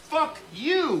Fuck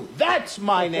you. That's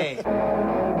my name.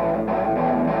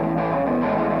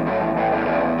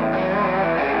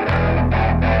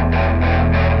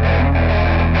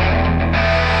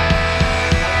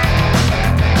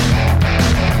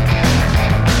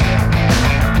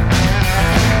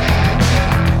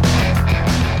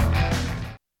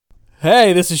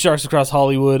 Hey, this is Sharks Across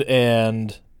Hollywood,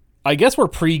 and I guess we're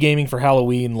pre-gaming for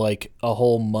Halloween like a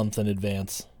whole month in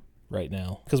advance right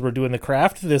now, because we're doing The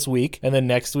Craft this week, and then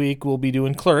next week we'll be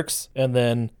doing Clerks, and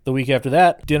then the week after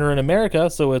that, Dinner in America,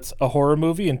 so it's a horror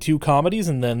movie and 2 comedies,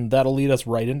 and then that'll lead us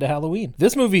right into Halloween.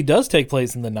 This movie does take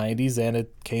place in the 90s, and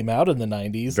it came out in the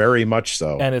 90s. Very much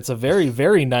so. And it's a very,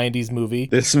 very 90s movie.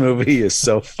 This movie is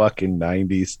so fucking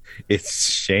 90s. It's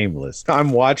shameless.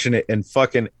 I'm watching it, and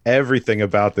fucking everything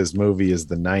about this movie is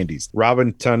the 90s.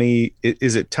 Robin Tunney,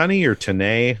 is it Tunney or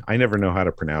Tunney? I never know how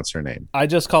to pronounce her name. I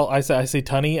say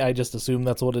Tunney. I just assume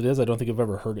that's what it is. I don't think I've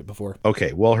ever heard it before.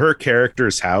 Okay, well, her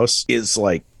character's house is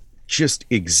like just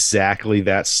exactly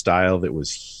that style that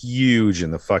was huge in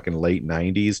the fucking late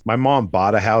 90s. My mom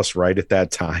bought a house right at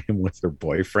that time with her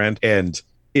boyfriend, and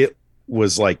it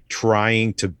was like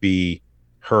trying to be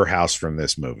her house from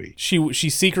this movie. She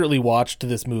secretly watched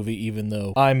this movie, even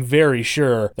though I'm very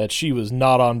sure that she was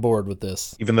not on board with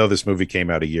this. Even though this movie came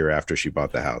out a year after she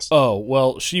bought the house. Oh,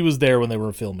 well, she was there when they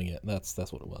were filming it. That's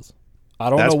what it was. I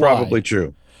don't know why. That's probably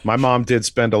true. My mom did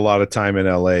spend a lot of time in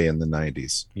LA in the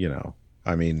 90s, you know.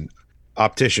 I mean,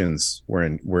 opticians were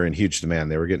in huge demand.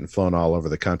 They were getting flown all over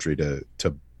the country to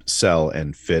sell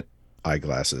and fit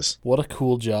eyeglasses. What a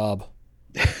cool job.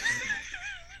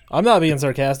 I'm not being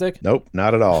sarcastic. Nope,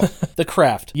 not at all. The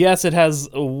Craft. Yes, it has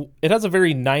a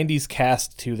very 90s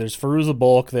cast too. There's Fairuza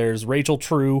Balk, there's Rachel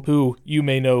True, who you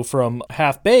may know from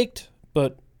Half Baked,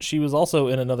 but she was also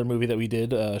in another movie that we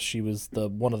did. She was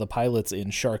one of the pilots in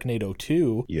Sharknado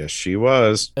 2. Yes, she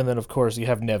was. And then, of course, you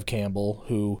have Neve Campbell,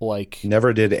 who,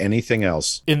 never did anything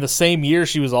else. In the same year,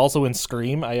 she was also in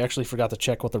Scream. I actually forgot to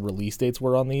check what the release dates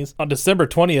were on these. On December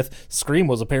 20th, Scream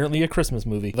was apparently a Christmas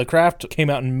movie. The Craft came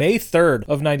out in May 3rd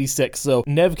of 96, so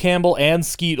Neve Campbell and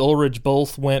Skeet Ulrich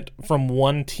both went from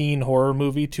one teen horror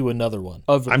movie to another one.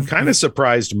 I'm kind of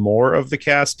surprised more of the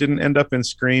cast didn't end up in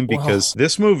Scream, because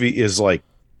this movie is like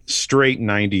straight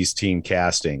 90s teen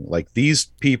casting. Like, these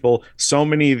people, so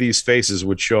many of these faces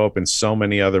would show up in so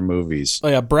many other movies. Oh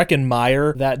yeah, Breckin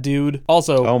Meyer, that dude.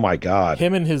 Also, oh my god,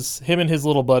 him and his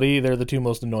little buddy, they're the two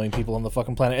most annoying people on the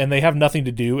fucking planet, and they have nothing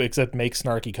to do except make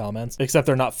snarky comments, except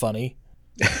they're not funny.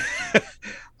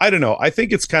 I don't know. I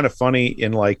think it's kind of funny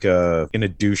in like in a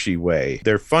douchey way.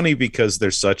 They're funny because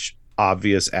they're such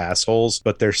obvious assholes,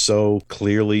 but they're so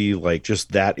clearly like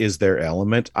just that is their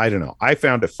element. I don't know. I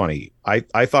found it funny.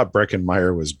 I thought Breckin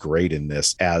Meyer was great in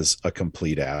this as a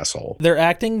complete asshole. They're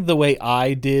acting the way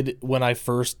I did when I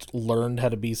first learned how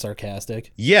to be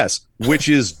sarcastic. Yes, which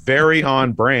is very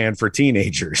on brand for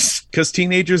teenagers, because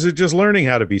teenagers are just learning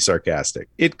how to be sarcastic.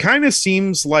 It kind of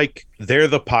seems like they're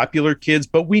the popular kids,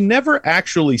 but we never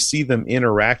actually see them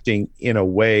interacting in a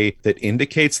way that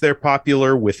indicates they're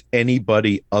popular with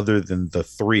anybody other than the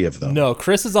three of them. No,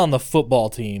 Chris is on the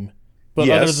football team. But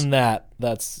yes, other than that,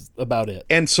 that's about it.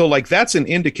 And so, like, that's an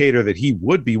indicator that he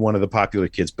would be one of the popular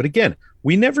kids. But again,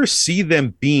 we never see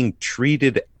them being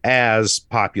treated as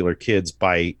popular kids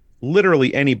by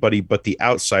literally anybody but the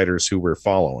outsiders who we're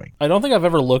following. I don't think I've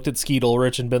ever looked at Skeet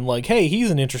Ulrich and been like, hey, he's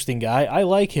an interesting guy. I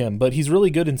like him, but he's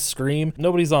really good in Scream.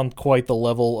 Nobody's on quite the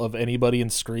level of anybody in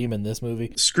Scream in this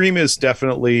movie. Scream is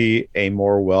definitely a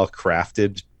more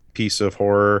well-crafted piece of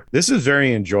horror. This is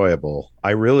very enjoyable.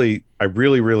 I really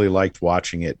liked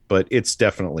watching it, but it's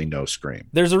definitely no Scream.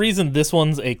 There's a reason this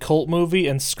one's a cult movie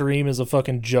and Scream is a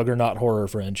fucking juggernaut horror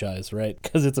franchise, right?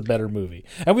 Because it's a better movie.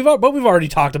 And we've already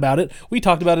talked about it. We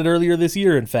talked about it earlier this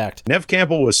year, in fact. Neve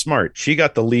Campbell was smart. She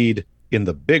got the lead in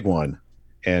the big one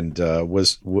and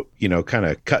was kind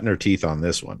of cutting her teeth on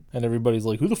this one. And everybody's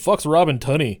like, who the fuck's Robin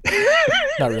Tunney?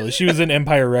 Not really. She was in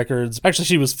Empire Records. Actually,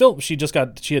 she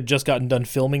had just gotten done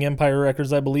filming Empire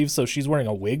Records, I believe, so she's wearing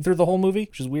a wig through the whole movie,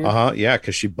 which is weird. Yeah,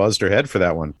 because she buzzed her head for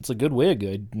that one. It's a good wig.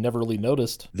 I never really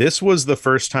noticed. This was the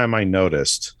first time I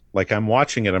noticed. Like, I'm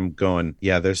watching it, I'm going,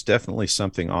 yeah, there's definitely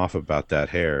something off about that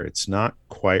hair. It's not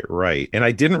quite right. And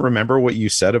I didn't remember what you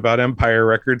said about Empire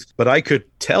Records, but I could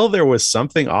tell there was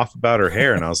something off about her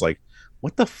hair. And I was like,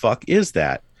 what the fuck is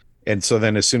that? And so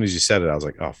then as soon as you said it, I was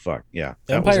like, oh, fuck, yeah.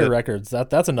 Empire Records,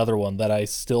 that's another one that I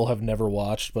still have never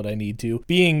watched, but I need to.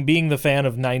 Being the fan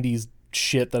of 90s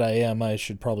shit that I am, I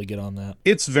should probably get on that.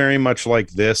 It's very much like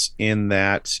this in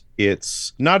that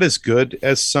it's not as good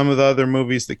as some of the other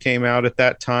movies that came out at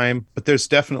that time, but there's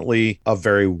definitely a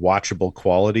very watchable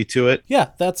quality to it. Yeah,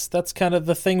 that's kind of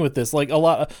the thing with this. Like a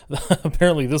lot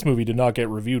apparently this movie did not get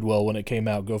reviewed well when it came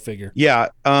out, go figure. Yeah,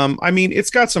 I mean, it's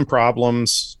got some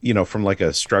problems, from like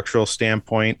a structural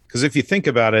standpoint, because if you think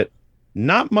about it,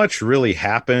 not much really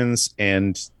happens,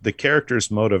 and the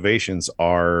characters' motivations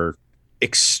are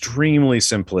extremely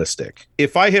simplistic.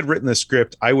 If I had written the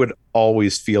script, I would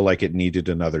always feel like it needed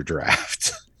another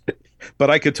draft. But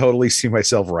I could totally see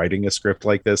myself writing a script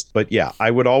like this. But yeah,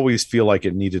 I would always feel like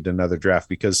it needed another draft,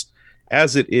 because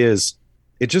as it is,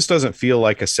 it just doesn't feel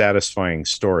like a satisfying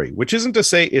story, which isn't to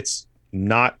say it's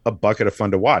not a bucket of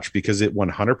fun to watch, because it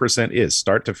 100% is,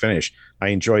 start to finish. I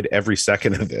enjoyed every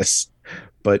second of this.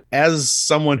 But as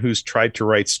someone who's tried to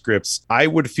write scripts, I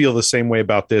would feel the same way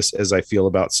about this as I feel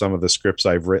about some of the scripts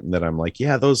I've written, that I'm like,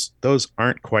 yeah, those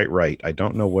aren't quite right. I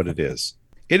don't know what it is.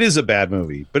 It is a bad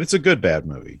movie, but it's a good bad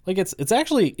movie. Like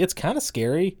it's kind of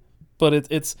scary, but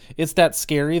it's that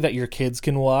scary that your kids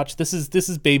can watch. This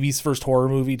is baby's first horror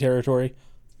movie territory.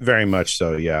 Very much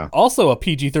so, yeah. Also a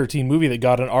PG-13 movie that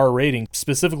got an R rating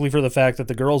specifically for the fact that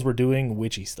the girls were doing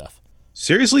witchy stuff.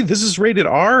 Seriously, this is rated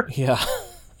R? Yeah.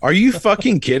 Are you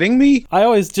fucking kidding me? I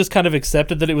always just kind of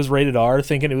accepted that it was rated R,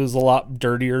 thinking it was a lot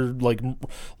dirtier, like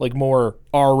more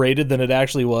R-rated than it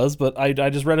actually was. But I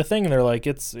just read a thing and they're like,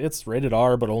 it's rated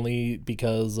R, but only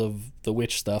because of the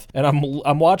witch stuff. And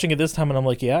I'm watching it this time and I'm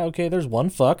like, yeah, okay, there's one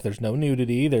fuck, there's no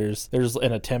nudity, there's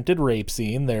an attempted rape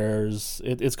scene,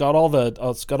 it's got all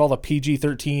the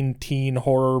PG-13 teen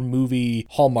horror movie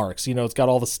hallmarks. It's got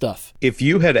all the stuff. If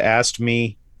you had asked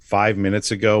me 5 minutes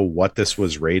ago what this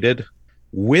was rated,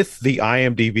 with the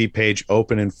IMDb page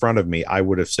open in front of me, I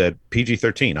would have said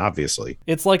PG-13, obviously.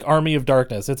 It's like Army of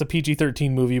Darkness. It's a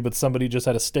PG-13 movie, but somebody just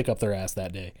had a stick up their ass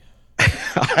that day.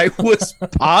 I was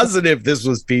positive this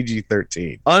was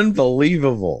PG-13.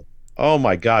 Unbelievable. Oh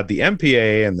my God. The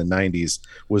MPAA in the 90s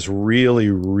was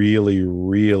really, really,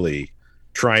 really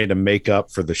trying to make up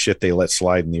for the shit they let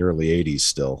slide in the early 80s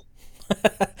still.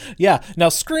 Yeah. Now,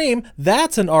 Scream,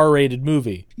 that's an R-rated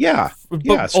movie. Yeah.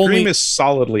 Scream is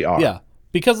solidly R. Yeah.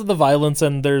 Because of the violence,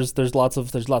 and there's lots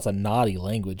of naughty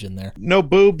language in there. No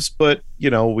boobs, but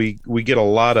we get a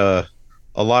lot of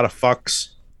fucks.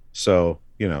 So,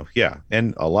 yeah,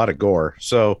 and a lot of gore.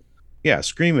 So, yeah,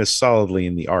 Scream is solidly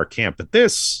in the R camp, but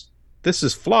this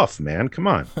is fluff, man. Come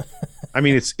on. I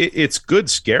mean, it's good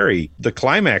scary. The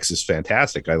climax is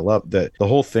fantastic. I love the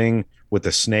whole thing with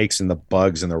the snakes and the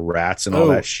bugs and the rats and all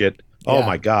that shit. Yeah. Oh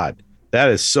my God. That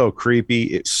is so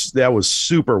creepy. That was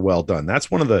super well done.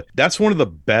 That's one of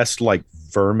the best, like,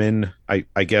 vermin,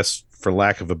 I guess, for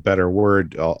lack of a better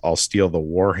word, I'll steal the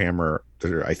Warhammer.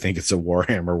 I think it's a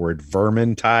Warhammer word,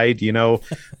 vermintide,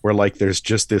 where like there's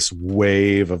just this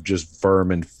wave of just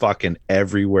vermin fucking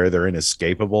everywhere. They're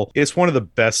inescapable. It's one of the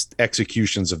best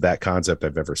executions of that concept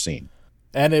I've ever seen.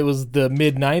 And it was the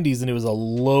mid-90s, and it was a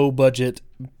low-budget,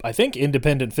 I think,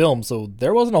 independent film, so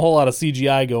there wasn't a whole lot of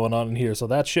CGI going on in here, so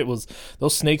that shit was...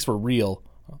 Those snakes were real.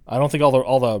 I don't think all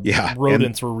the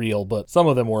rodents were real, but some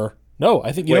of them were. No,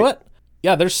 I think... You know what?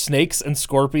 Yeah, there's snakes and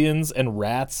scorpions and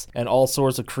rats and all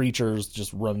sorts of creatures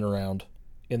just running around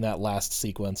in that last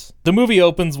sequence. The movie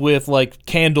opens with, like,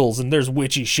 candles, and there's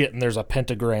witchy shit, and there's a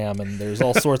pentagram, and there's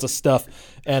all sorts of stuff,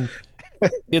 and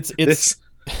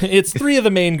it's three of the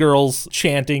main girls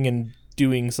chanting and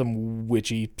doing some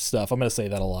witchy stuff. I'm going to say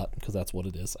that a lot because that's what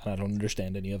it is. And I don't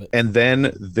understand any of it. And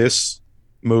then this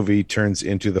movie turns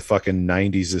into the fucking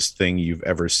 90s-est thing you've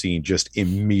ever seen just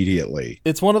immediately.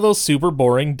 It's one of those super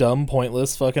boring, dumb,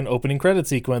 pointless fucking opening credit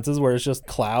sequences where it's just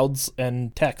clouds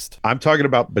and text. I'm talking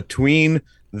about between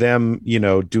them,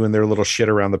 doing their little shit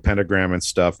around the pentagram and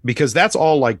stuff, because that's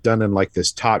all like done in like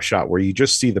this top shot where you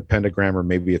just see the pentagram, or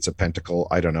maybe it's a pentacle,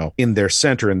 I don't know, in their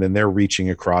center, and then they're reaching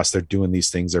across, they're doing these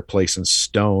things, they're placing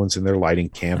stones and they're lighting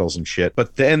candles and shit.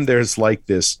 But then there's like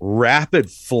this rapid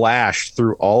flash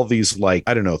through all these, like,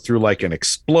 I don't know, through like an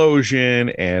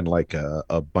explosion and like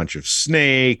a bunch of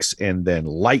snakes and then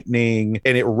lightning,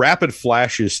 and it rapid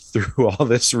flashes through all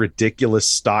this ridiculous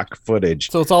stock footage.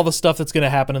 So it's all the stuff that's going to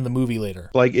happen in the movie later.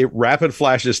 Like, it rapid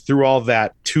flashes through all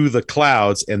that to the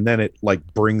clouds, and then it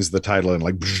like brings the title in,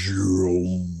 like,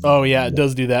 oh yeah, it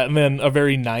does do that. And then a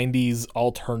very 90s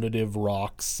alternative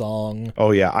rock song. Oh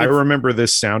yeah, I remember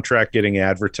this soundtrack getting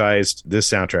advertised. This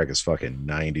soundtrack is fucking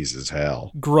 90s as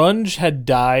hell. Grunge had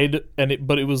died,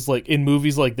 but it was like, in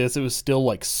movies like this, it was still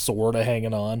like sort of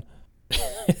hanging on.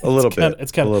 A little bit.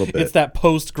 It's that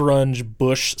post-grunge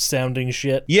Bush sounding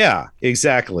shit. Yeah,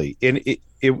 exactly. And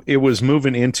it was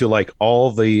moving into like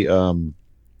all the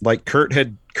like Kurt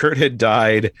had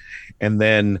died, and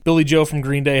then Billy Joe from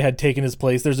Green Day had taken his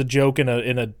place. There's a joke in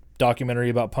a documentary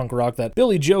about punk rock that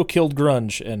Billy Joe killed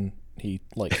grunge, and he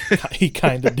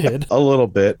kind of did. a little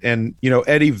bit. And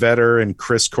Eddie Vedder and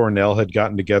Chris Cornell had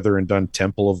gotten together and done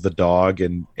Temple of the Dog,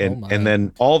 and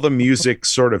then all the music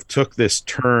sort of took this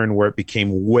turn where it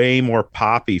became way more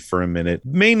poppy for a minute,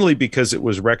 mainly because it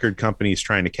was record companies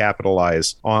trying to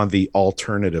capitalize on the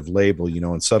alternative label,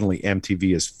 and suddenly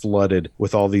MTV is flooded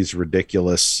with all these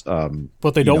ridiculous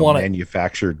but they don't want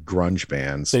manufactured grunge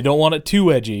bands. They don't want it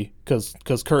too edgy, because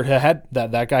Kurt had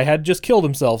that guy had just killed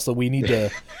himself, so we need to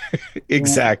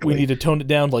exactly. We need to tone it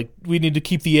down. Like, we need to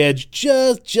keep the edge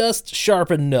just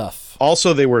sharp enough.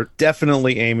 Also, they were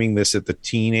definitely aiming this at the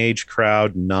teenage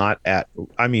crowd, not at,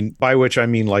 by which I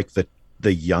mean like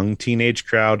the young teenage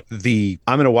crowd. I'm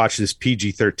going to watch this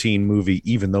PG-13 movie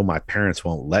even though my parents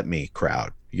won't let me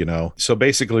crowd. So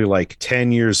basically like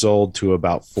 10 years old to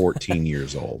about 14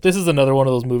 years old. This is another one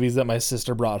of those movies that my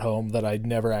sister brought home that I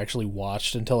never actually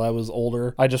watched until I was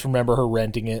older. I just remember her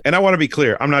renting it. And I want to be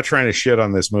clear, I'm not trying to shit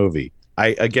on this movie. I,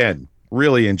 again,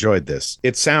 really enjoyed this.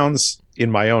 It sounds in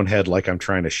my own head like I'm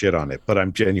trying to shit on it, but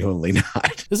I'm genuinely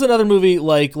not. This is another movie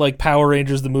like Power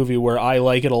Rangers, the movie, where I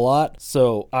like it a lot,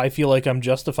 so I feel like I'm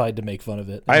justified to make fun of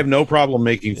it. I have no problem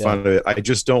making fun of it. I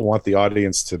just don't want the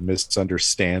audience to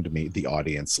misunderstand me, the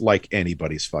audience, like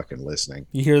anybody's fucking listening.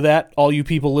 You hear that? All you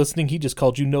people listening, he just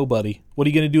called you nobody. What are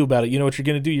you going to do about it? You know what you're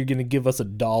going to do? You're going to give us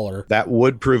 $1. That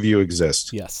would prove you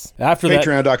exist. Yes. After that,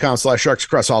 Patreon.com/Sharks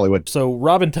Across Hollywood. So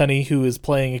Robin Tunney, who is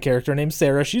playing a character named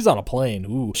Sarah, she's on a plane.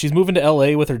 Ooh. She's moving to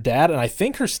LA with her dad, and I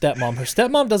think her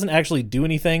stepmom doesn't actually do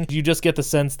anything. You just get the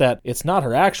sense that it's not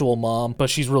her actual mom, but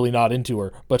she's really not into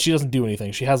her. But she doesn't do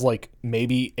anything. She has like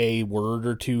maybe a word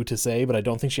or two to say, but I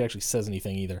don't think she actually says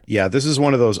anything either. Yeah, this is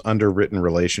one of those underwritten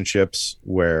relationships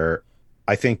where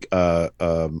I think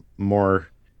I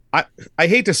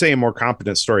hate to say a more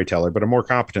competent storyteller, but a more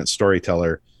competent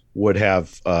storyteller would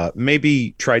have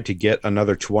maybe tried to get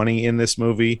another 20 in this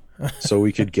movie so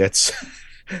we could get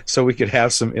so we could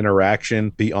have some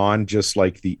interaction beyond just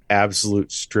like the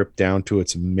absolute stripped down to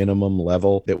its minimum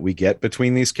level that we get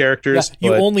between these characters.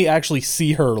 Yeah, you only actually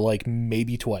see her like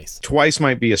maybe twice. Twice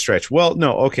might be a stretch. Well,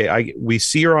 no, okay. We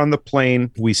see her on the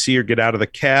plane. We see her get out of the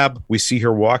cab. We see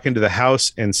her walk into the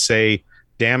house and say,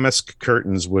 damask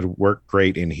curtains would work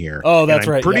great in here. Oh, that's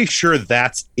right. I'm pretty sure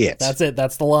that's it. That's it.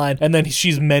 That's the line. And then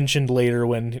she's mentioned later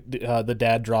when the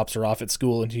dad drops her off at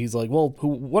school, and he's like, well,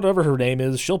 whatever her name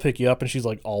is, she'll pick you up. And she's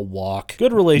like, I'll walk.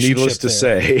 Good relationship. Needless to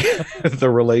say, the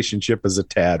relationship is a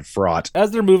tad fraught. As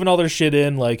they're moving all their shit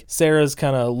in, like, Sarah's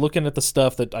kind of looking at the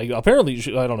stuff that apparently,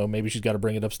 I don't know, maybe she's got to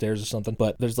bring it upstairs or something,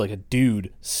 but there's like a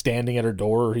dude standing at her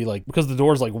door, because the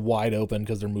door's like wide open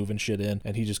because they're moving shit in,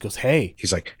 and he just goes, hey.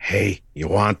 He's like, hey,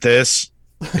 you want this?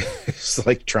 It's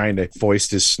like trying to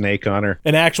foist his snake on her.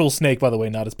 An actual snake, by the way,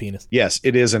 not his penis. Yes,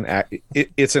 it is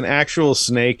it's an actual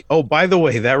snake. Oh, by the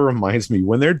way, that reminds me,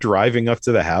 when they're driving up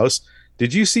to the house,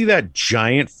 did you see that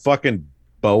giant fucking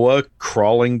boa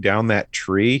crawling down that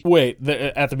tree? Wait,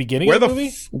 at the beginning of the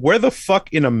movie? Where the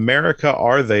fuck in America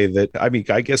are they?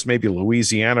 I guess maybe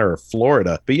Louisiana or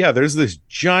Florida. But yeah, there's this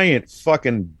giant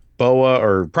fucking boa,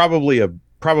 or probably a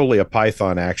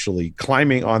python, actually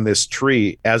climbing on this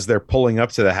tree as they're pulling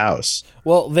up to the house.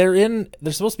 Well, they're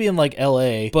supposed to be in like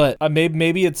LA, but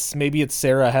maybe it's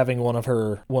Sarah having one of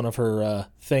her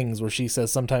things where she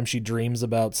says sometimes she dreams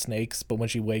about snakes, but when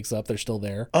she wakes up they're still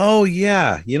there. Oh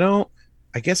yeah,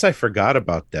 I guess I forgot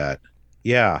about that.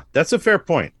 Yeah, that's a fair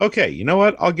point. Okay, you know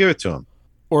what? I'll give it to him.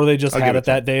 Or they just had it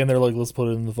that day and they're like, let's put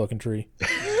it in the fucking tree.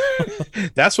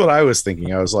 That's what I was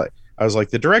thinking. I was like,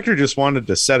 the director just wanted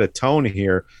to set a tone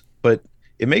here, but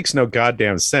it makes no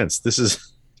goddamn sense. This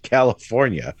is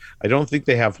California. I don't think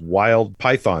they have wild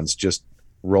pythons just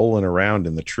rolling around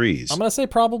in the trees. I'm going to say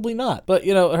probably not. But,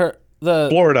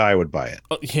 Florida, I would buy it.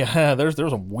 Yeah, there's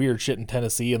some weird shit in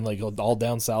Tennessee and like all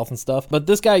down south and stuff. But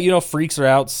this guy, freaks her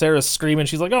out. Sarah's screaming.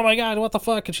 She's like, oh my God, what the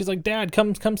fuck? And she's like, Dad,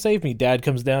 come save me. Dad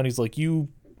comes down. He's like, you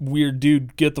weird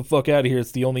dude, get the fuck out of here.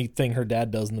 It's the only thing her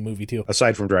dad does in the movie too,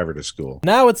 aside from drive her to school.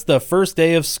 Now it's the first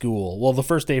day of school. Well, the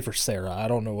first day for Sarah. I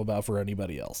don't know about for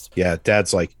anybody else. Yeah,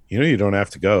 Dad's like, you don't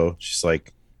have to go. She's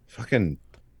like, fucking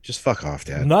just fuck off,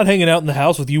 Dad. I'm not hanging out in the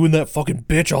house with you and that fucking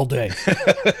bitch all day.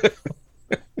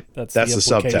 That's the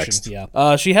subtext.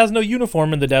 Yeah. She has no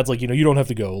uniform, and the dad's like, you don't have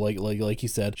to go. Like he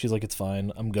said. She's like, it's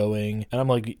fine, I'm going. And I'm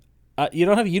like, you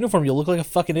don't have a uniform, you'll look like a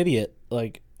fucking idiot.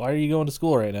 Like, why are you going to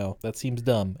school right now? That seems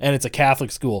dumb. And it's a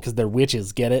Catholic school because they're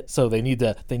witches, get it? So they need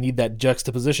that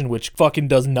juxtaposition, which fucking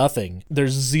does nothing.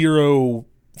 There's zero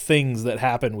things that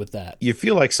happen with that. You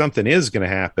feel like something is going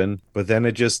to happen, but then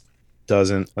it just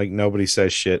doesn't. Like, nobody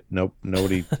says shit. Nope.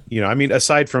 Nobody, I mean,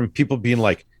 aside from people being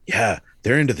like, yeah,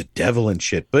 they're into the devil and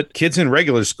shit. But kids in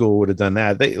regular school would have done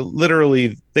that.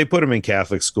 They put them in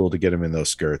Catholic school to get them in those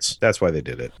skirts. That's why they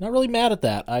did it. Not really mad at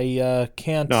that. I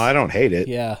can't. No, I don't hate it.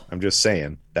 Yeah. I'm just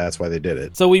saying that's why they did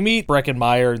it. So we meet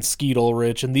Breckenmeyer and Skeet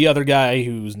Ulrich and the other guy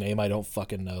whose name I don't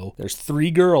fucking know. There's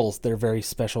 3 girls. They're very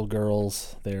special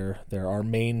girls. They're our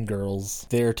main girls.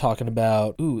 They're talking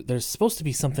about, there's supposed to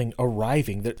be something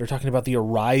arriving. They're talking about the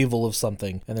arrival of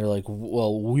something. And they're like,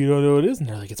 well, we don't know what it is. And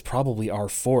they're like, it's probably our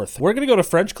 4th. We're going to go to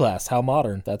French class. How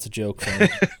modern. That's a joke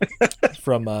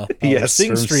from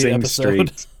Sing Street Sing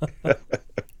episode. Street.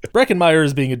 Breckenmeyer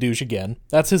is being a douche again.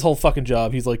 That's his whole fucking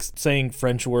job. He's like saying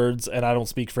French words, and I don't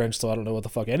speak French, so I don't know what the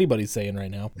fuck anybody's saying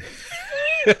right now.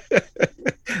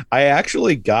 I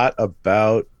actually got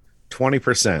about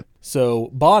 20%. So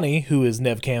Bonnie, who is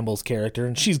Nev Campbell's character,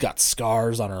 and she's got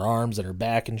scars on her arms and her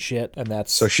back and shit, and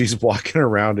that's... So she's walking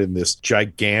around in this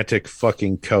gigantic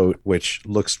fucking coat, which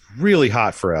looks really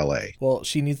hot for LA. Well,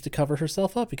 she needs to cover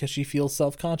herself up because she feels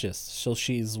self-conscious, so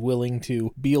she's willing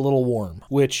to be a little warm,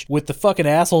 which, with the fucking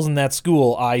assholes in that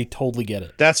school, I totally get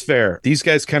it. That's fair. These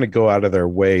guys kind of go out of their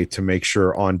way to make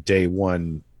sure on day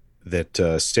one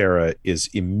that Sarah is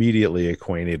immediately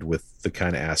acquainted with the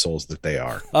kind of assholes that they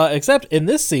are. Except in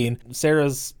this scene,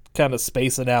 Sarah's kind of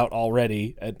spacing out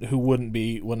already, and who wouldn't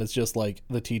be when it's just like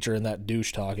the teacher and that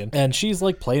douche talking. And she's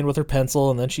like playing with her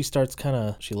pencil, and then she starts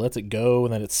she lets it go,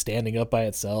 and then it's standing up by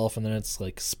itself, and then it's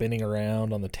like spinning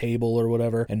around on the table or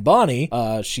whatever. And Bonnie,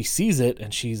 she sees it,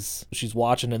 and she's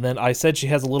watching, and then I said she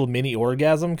has a little mini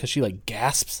orgasm because she like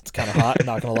gasps. It's kind of hot,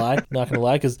 not gonna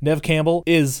lie, because Nev Campbell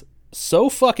is so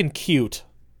fucking cute.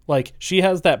 Like, she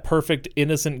has that perfect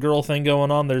innocent girl thing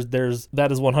going on. That is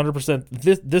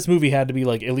 100%. This movie had to be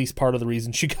like at least part of the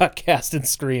reason she got cast in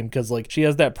Scream, because like she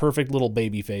has that perfect little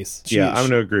baby face. I'm going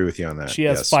to agree with you on that. She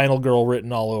has Final Girl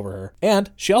written all over her, and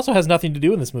she also has nothing to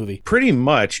do in this movie. Pretty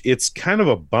much, it's kind of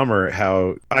a bummer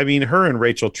how her and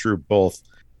Rachel True both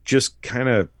just kind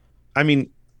of. I mean,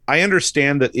 I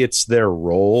understand that it's their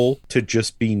role to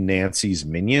just be Nancy's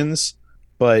minions,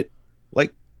 but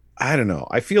like, I don't know.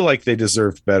 I feel like they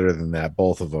deserved better than that,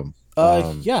 both of them.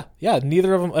 Yeah,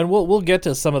 neither of them, and we'll get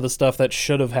to some of the stuff that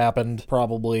should have happened.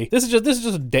 Probably this is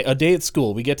just a day at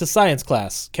school. We get to science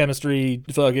class, chemistry,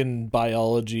 fucking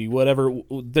biology, whatever.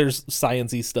 There's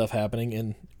sciencey stuff happening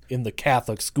in the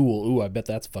Catholic school. Ooh, I bet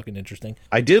that's fucking interesting.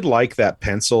 I did like that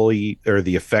pencil or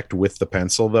the effect with the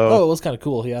pencil, though. Oh, it was kind of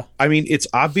cool. Yeah. I mean, it's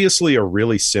obviously a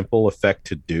really simple effect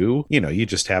to do. You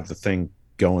just have the thing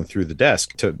going through the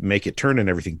desk to make it turn and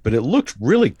everything, but it looked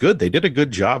really good. They did a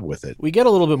good job with it. We get a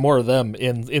little bit more of them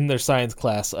in their science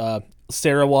class.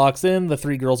 Sarah walks in, the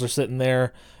 3 girls are sitting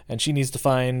there, and she needs to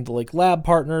find like lab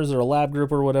partners or a lab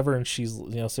group or whatever, and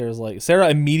Sarah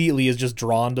immediately is just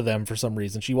drawn to them for some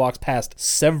reason. She walks past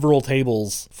several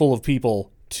tables full of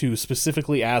people to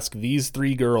specifically ask these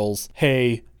 3 girls,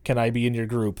 hey, can I be in your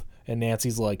group? And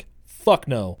Nancy's like, fuck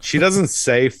no. She doesn't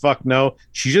say fuck no.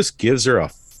 She just gives her a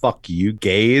fuck you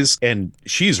gaze, and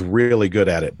she's really good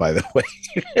at it, by the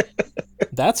way.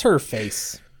 That's her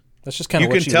face. That's just kind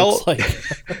of what she looks like.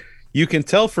 You can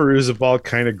tell Fairuza Balk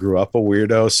kind of grew up a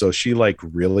weirdo, so she like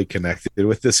really connected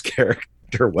with this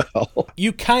character well.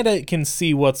 You kind of can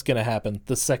see what's going to happen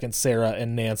the second Sarah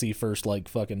and Nancy first like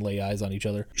fucking lay eyes on each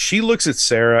other. She looks at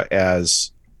Sarah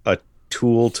as a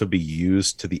tool to be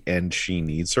used to the end she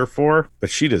needs her for, but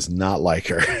she does not like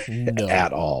her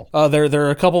at all. There are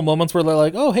a couple moments where they're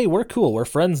like, oh, hey, we're cool, we're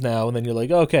friends now, and then you're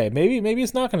like, okay, maybe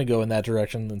it's not going to go in that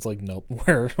direction. And it's like, nope,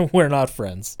 we're not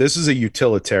friends. This is a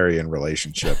utilitarian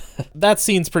relationship. That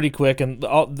scene's pretty quick, and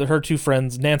her 2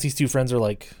 friends, Nancy's 2 friends, are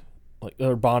like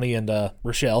Bonnie and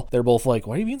Rochelle. They're both like,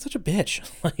 why are you being such a bitch?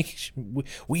 Like,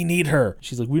 we need her.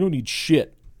 She's like, we don't need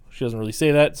shit. She doesn't really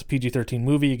say that. It's a PG-13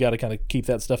 movie. You got to kind of keep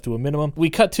that stuff to a minimum. We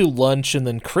cut to lunch, and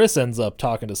then Chris ends up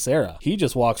talking to Sarah. He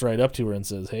just walks right up to her and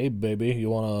says, hey, baby, you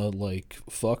want to, like,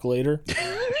 fuck later?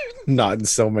 Not in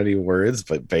so many words,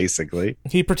 but basically.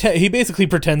 He basically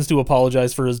pretends to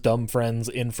apologize for his dumb friends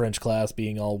in French class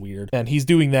being all weird. And he's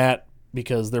doing that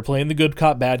because they're playing the good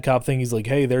cop, bad cop thing. He's like,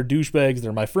 hey, they're douchebags,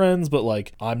 they're my friends, but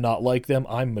like, I'm not like them.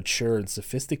 I'm mature and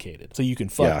sophisticated, so you can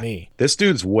fuck me. This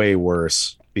dude's way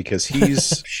worse because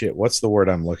he's shit, what's the word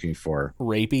I'm looking for?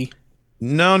 Rapey?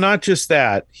 No, not just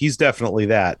that. He's definitely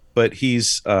that, but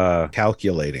he's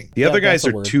calculating. The other guys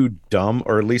are too dumb,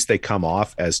 or at least they come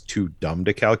off as too dumb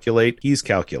to calculate. He's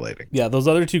calculating. Yeah, those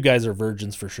other 2 guys are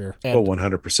virgins for sure. And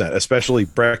 100%. Especially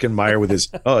Breckenmeyer with his,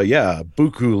 oh yeah,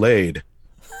 buku laid.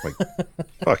 Like,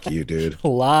 fuck you, dude.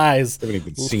 Lies. I haven't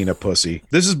even seen a pussy.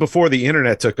 This is before the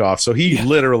internet took off, so he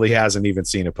literally hasn't even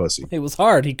seen a pussy. It was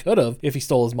hard. He could have if he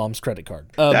stole his mom's credit card.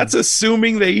 That's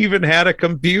assuming they even had a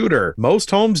computer.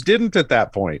 Most homes didn't at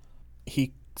that point.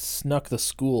 He snuck the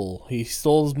school. He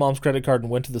stole his mom's credit card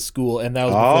and went to the school, and that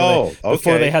was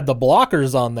before they had the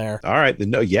blockers on there. All right.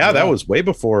 That was way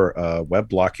before web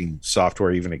blocking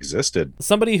software even existed.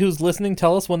 Somebody who's listening,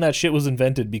 tell us when that shit was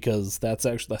invented, because that's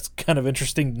kind of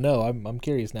interesting to know. I'm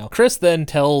curious now. Chris then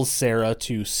tells Sarah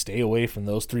to stay away from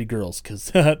those three girls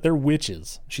because they're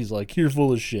witches. She's like, you're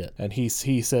full of shit. And he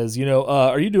says,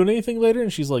 are you doing anything later?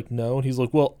 And she's like, no. And he's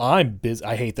like, well, I'm busy.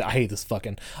 I hate this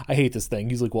thing.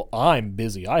 He's like, well, I'm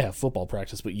busy. I have football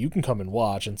practice, but you can come and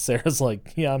watch. And Sarah's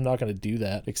like, yeah, I'm not going to do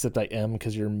that, except I am,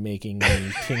 because you're making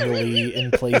me tingly in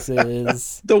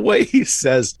places. The way he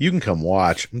says, you can come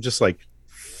watch, I'm just like,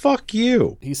 fuck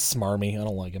you. He's smarmy. I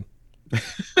don't like him.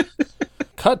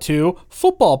 Cut to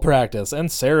football practice,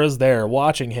 and Sarah's there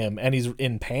watching him, and he's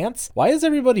in pants. Why is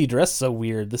everybody dressed so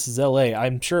weird? This is LA.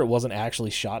 I'm sure it wasn't actually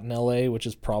shot in LA, which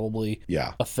is probably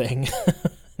a thing.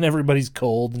 And everybody's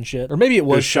cold and shit. Or maybe it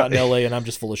was shot in LA and I'm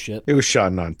just full of shit. It was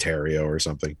shot in Ontario or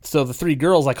something. So the three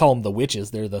girls, I call them the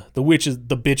witches. They're the witches,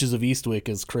 the bitches of Eastwick,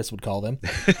 as Chris would call them.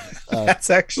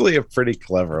 That's actually a pretty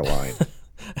clever line.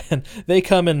 And they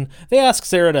come and they ask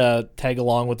Sarah to tag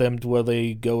along with them to where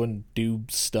they go and do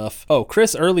stuff. Oh,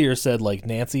 Chris earlier said, like,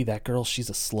 Nancy, that girl, she's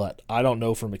a slut. I don't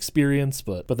know from experience,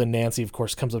 but then Nancy, of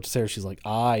course, comes up to Sarah. She's like,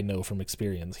 I know from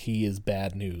experience. He is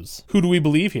bad news. Who do we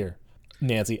believe here?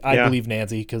 Nancy. I believe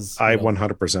Nancy because I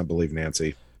 100% believe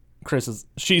Nancy.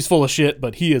 She's full of shit,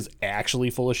 but he is actually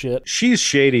full of shit. She's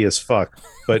shady as fuck,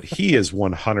 but he is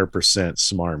 100%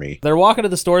 smarmy. They're walking to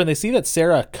the store and they see that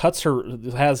Sarah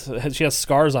she has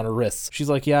scars on her wrists. She's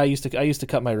like, yeah, I used to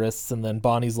cut my wrists. And then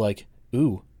Bonnie's like,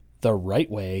 ooh, the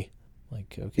right way.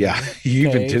 Like, okay. Yeah, you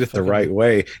even did it the right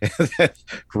way. And then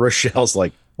Rochelle's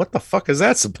like, what the fuck is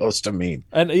that supposed to mean?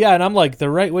 And I'm like,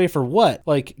 the right way for what?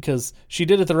 Like, because she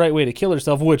did it the right way to kill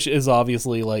herself, which is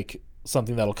obviously like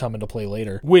something that'll come into play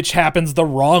later, which happens the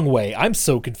wrong way. I'm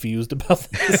so confused about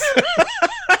this.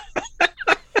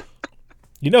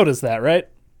 You noticed that, right?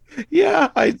 Yeah,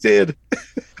 I did.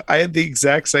 I had the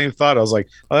exact same thought. I was like,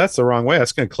 oh, that's the wrong way.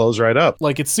 That's going to close right up.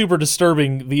 Like, it's super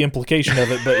disturbing, the implication of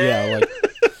it, but yeah, like...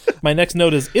 My next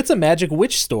note is, it's a magic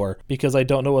witch store, because I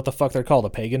don't know what the fuck they're called.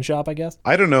 A pagan shop, I guess?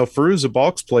 I don't know. Firuza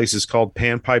Balk's place is called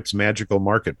Panpipe's Magical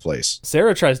Marketplace.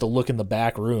 Sarah tries to look in the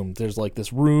back room. There's like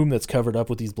this room that's covered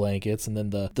up with these blankets, and then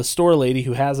the store lady,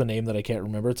 who has a name that I can't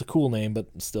remember. It's a cool name, but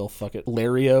still, fuck it.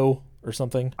 Lario or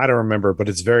something? I don't remember, but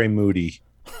it's very moody.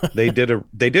 They did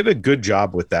a good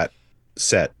job with that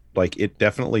set. Like, it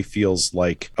definitely feels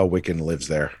like a Wiccan lives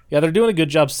there. Yeah, they're doing a good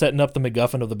job setting up the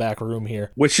MacGuffin of the back room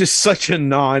here. Which is such a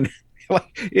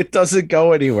like, it doesn't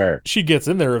go anywhere. She gets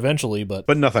in there eventually, but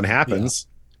nothing happens.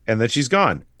 Yeah. And then she's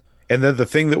gone. And then the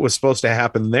thing that was supposed to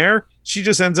happen there, she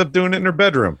just ends up doing it in her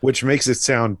bedroom, which makes it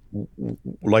sound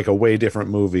like a way different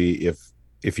movie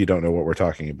if you don't know what we're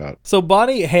talking about. So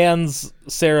Bonnie hands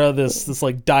Sarah this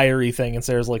like diary thing, and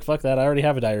Sarah's like, fuck that, I already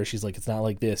have a diary. She's like, it's not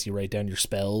like this. You write down your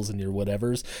spells and your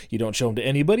whatevers. You don't show them to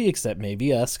anybody except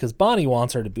maybe us, because Bonnie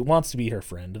wants to be her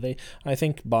friend. I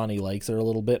think Bonnie likes her a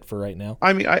little bit for right now.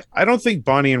 I mean, I don't think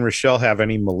Bonnie and Rochelle have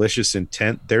any malicious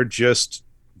intent. They're just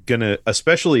gonna,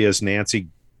 especially as Nancy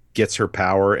gets her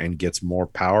power and gets more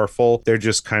powerful, they're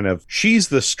just kind of, she's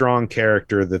the strong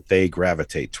character that they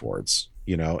gravitate towards.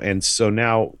 And so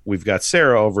now we've got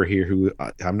Sarah over here, who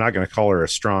I'm not going to call her a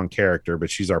strong character, but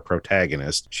she's our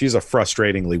protagonist. She's a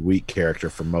frustratingly weak character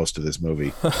for most of this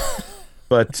movie.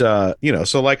 But,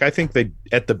 so like, I think they,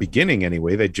 at the beginning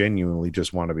anyway, they genuinely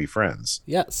just want to be friends.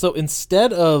 Yeah. So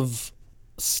instead of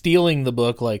stealing the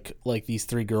book like these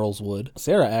three girls would,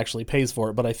 Sarah actually pays for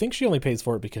it, but I think she only pays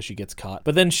for it because she gets caught.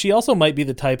 But then she also might be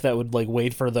the type that would like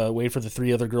wait for the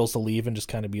three other girls to leave and just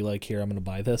kind of be like, here, I'm going to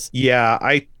buy this. Yeah,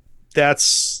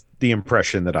 that's the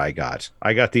impression that I got.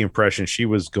 I got the impression she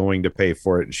was going to pay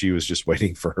for it and she was just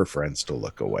waiting for her friends to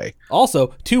look away.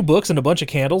 Also, 2 books and a bunch of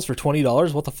candles for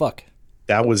 $20. What the fuck?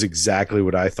 That was exactly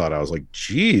what I thought. I was like,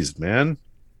 geez, man,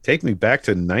 take me back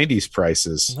to 90s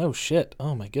prices. Oh shit.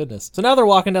 Oh my goodness. So now they're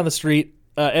walking down the street.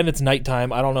 And it's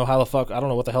nighttime. I don't know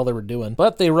what the hell they were doing.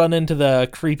 But they run into the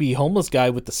creepy homeless guy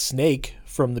with the snake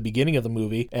from the beginning of the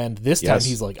movie. And this time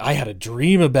he's like, I had a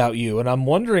dream about you. And I'm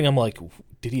like,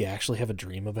 did he actually have a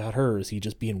dream about her, or is he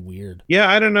just being weird? Yeah,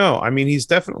 I don't know. I mean, he's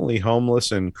definitely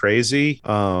homeless and crazy.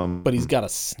 But he's got a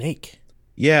snake.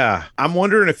 Yeah. I'm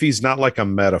wondering if he's not like a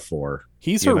metaphor.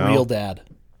 He's her real dad.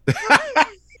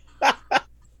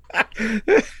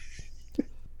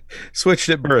 Switched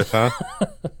at birth, huh?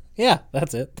 Yeah,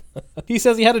 that's it. He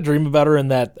says he had a dream about her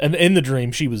and in the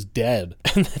dream she was dead.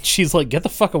 And then she's like, get the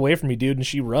fuck away from me, dude. And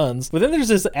she runs. But then there's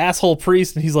this asshole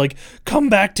priest and he's like, come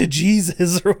back to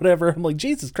Jesus or whatever. I'm like,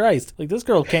 Jesus Christ. Like, this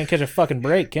girl can't catch a fucking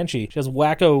break, can she? She has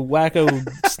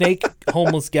wacko snake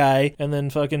homeless guy and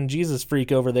then fucking Jesus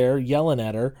freak over there yelling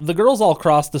at her. The girls all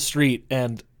cross the street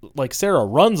and like Sarah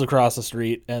runs across the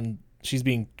street and she's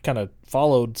being kind of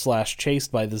followed /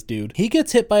 chased by this dude. He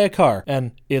gets hit by a car,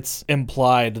 and it's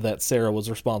implied that Sarah was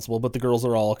responsible, but the girls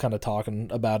are all kind of talking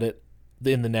about it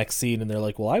in the next scene, and they're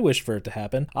like, well, I wish for it to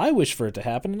happen. I wish for it to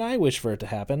happen, and I wish for it to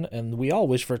happen, and we all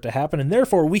wish for it to happen, and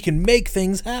therefore we can make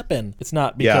things happen. It's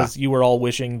not because you were all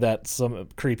wishing that some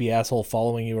creepy asshole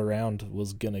following you around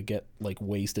was gonna get, like,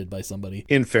 wasted by somebody.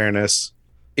 In fairness,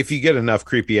 if you get enough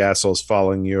creepy assholes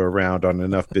following you around on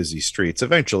enough busy streets,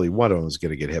 eventually one of them is going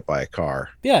to get hit by a car.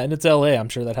 Yeah, and it's LA. I'm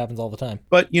sure that happens all the time.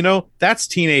 But, that's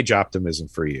teenage optimism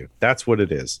for you. That's what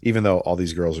it is, even though all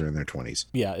these girls are in their 20s.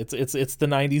 Yeah, it's the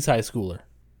 90s high schooler.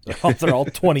 They're all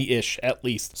 20-ish, at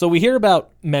least. So we hear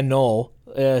about Manon,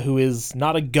 who is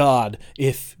not a god.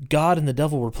 If God and the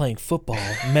devil were playing football,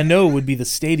 Manon would be the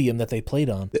stadium that they played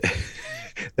on.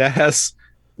 That has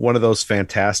one of those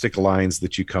fantastic lines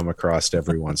that you come across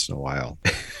every once in a while.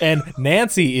 And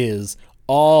Nancy is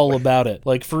all about it.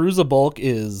 Like, Fairuza Balk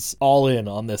is all in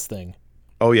on this thing.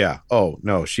 Oh yeah. Oh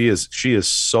no, she is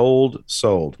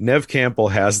sold. Nev Campbell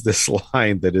has this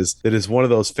line that is one of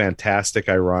those fantastic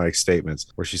ironic statements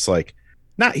where she's like,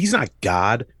 he's not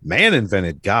God. Man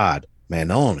invented God.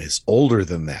 Manon is older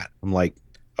than that. I'm like,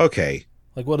 okay.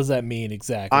 Like, what does that mean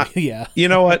exactly? Yeah. You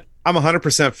know what? I'm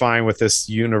 100% fine with this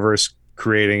universe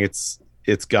creating its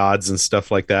gods and stuff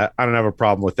like that. I don't have a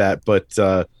problem with that. But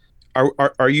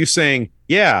are you saying,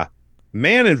 yeah,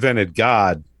 man invented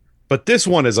God, but this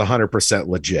one is 100%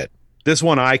 legit? This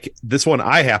one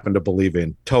I happen to believe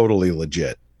in, totally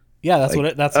legit. Yeah, that's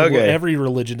like, what every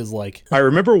religion is like. I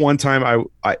remember one time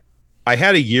I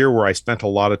had a year where I spent a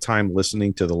lot of time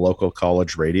listening to the local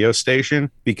college radio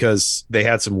station because they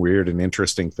had some weird and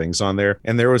interesting things on there.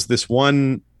 And there was this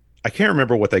one, I can't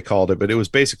remember what they called it, but it was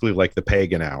basically like the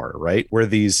pagan hour, right? Where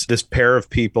this pair of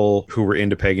people who were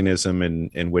into paganism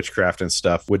and witchcraft and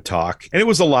stuff would talk. And it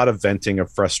was a lot of venting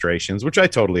of frustrations, which I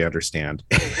totally understand.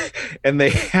 And they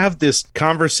have this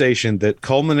conversation that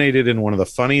culminated in one of the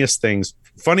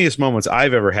funniest moments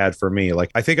I've ever had for me. Like,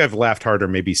 I think I've laughed harder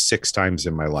maybe 6 times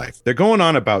in my life. They're going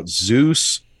on about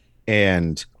Zeus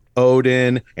and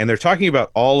Odin, and they're talking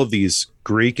about all of these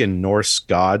Greek and Norse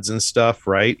gods and stuff,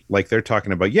 right? Like, they're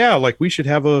talking about, yeah, like we should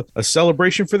have a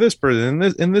celebration for this person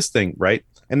in this thing, right?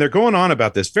 And they're going on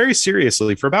about this very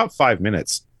seriously for about 5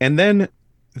 minutes. And then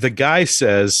the guy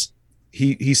says,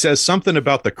 he says something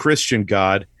about the Christian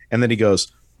God, and then he goes,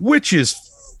 which is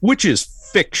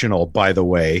fictional, by the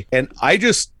way. And I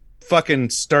just fucking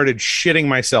started shitting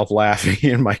myself laughing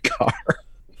in my car.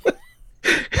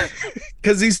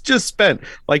 Because he's just spent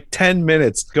like 10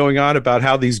 minutes going on about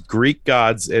how these Greek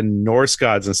gods and Norse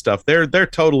gods and stuff, they're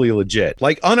totally legit.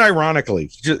 Like,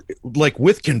 unironically, just like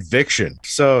with conviction.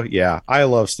 So yeah, I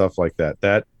love stuff like that.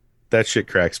 That shit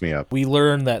cracks me up. We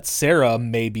learn that Sarah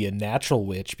may be a natural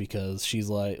witch because she's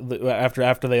like,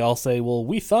 after they all say, well,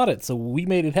 we thought it, so we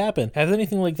made it happen. Has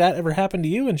anything like that ever happened to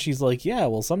you? And she's like, yeah,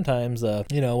 well, sometimes,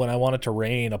 when I want it to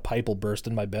rain, a pipe will burst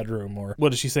in my bedroom. Or what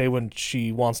does she say when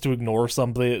she wants to ignore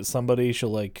somebody? She'll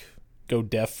like go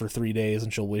deaf for 3 days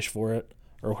and she'll wish for it.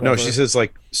 Or whatever. No, she says,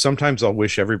 like, sometimes I'll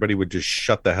wish everybody would just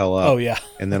shut the hell up. Oh, yeah.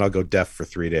 And then I'll go deaf for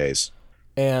 3 days.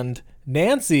 And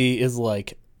Nancy is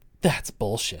like, that's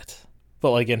bullshit.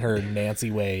 But like in her Nancy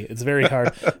way. It's very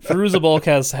hard. Fairuza Balk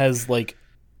has like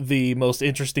the most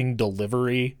interesting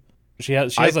delivery. She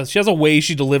has a way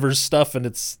she delivers stuff, and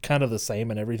it's kind of the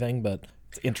same and everything, but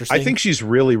it's interesting. I think she's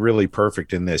really, really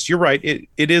perfect in this. You're right.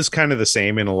 It is kind of the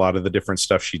same in a lot of the different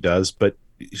stuff she does, but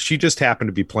she just happened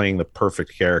to be playing the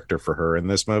perfect character for her in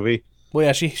this movie. Well,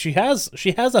 yeah, she has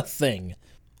a thing,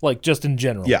 like, just in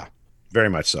general. Yeah, very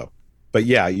much so. But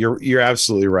yeah, you're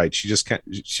absolutely right.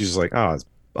 She's like,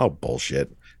 oh bullshit.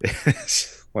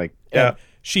 Like, yeah. And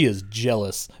she is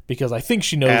jealous because I think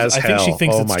she knows. I think she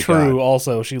thinks it's true. God.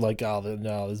 Also, she like, oh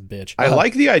no, this bitch. I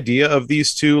like the idea of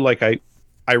these two. Like,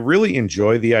 I really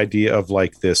enjoy the idea of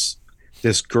like this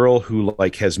girl who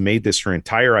like has made this her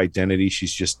entire identity.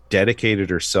 She's just dedicated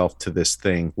herself to this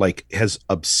thing, like has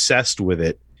obsessed with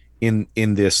it in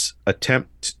this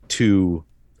attempt to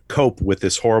cope with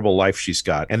this horrible life she's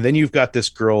got. And then you've got this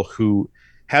girl who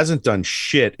hasn't done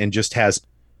shit and just has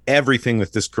everything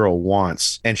that this girl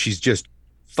wants, and she's just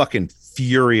fucking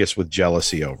furious with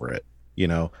jealousy over it.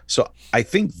 So I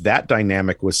think that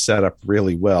dynamic was set up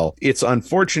really well. It's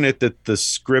unfortunate that the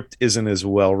script isn't as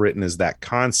well written as that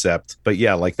concept, but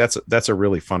yeah, like that's a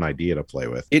really fun idea to play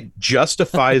with. It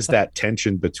justifies that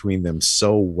tension between them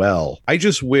so well. I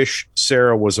just wish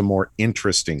Sarah was a more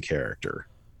interesting character,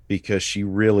 because she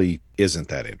really isn't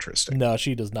that interesting. No,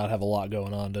 she does not have a lot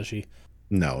going on, does she?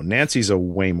 No, Nancy's a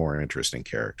way more interesting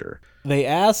character. They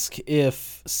ask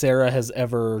if Sarah has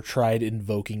ever tried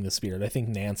invoking the spirit. I think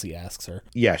Nancy asks her.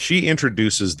 Yeah, she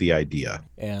introduces the idea.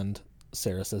 And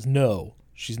Sarah says no.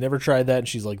 She's never tried that, and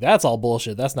she's like, that's all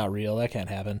bullshit. That's not real. That can't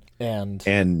happen. And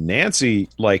Nancy,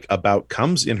 like, about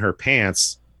comes in her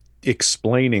pants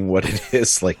explaining what it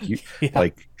is. Like,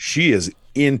 like, she is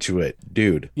into it,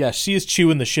 dude. Yeah, she is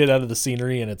chewing the shit out of the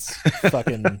scenery, and it's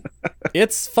fucking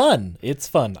it's fun. It's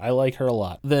fun. I like her a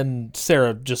lot. Then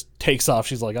Sarah just takes off.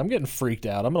 She's like, I'm getting freaked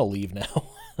out. I'm gonna leave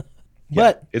now.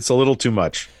 But it's a little too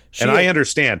much. And I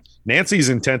understand. Nancy's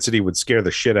intensity would scare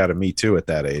the shit out of me too at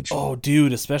that age. Oh,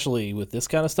 dude, especially with this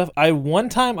kind of stuff. One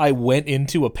time I went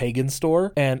into a pagan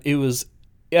store, and it was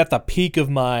at the peak of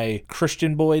my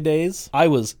Christian boy days. I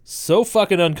was so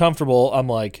fucking uncomfortable. I'm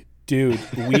like, dude,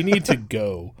 we need to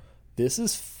go. This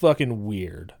is fucking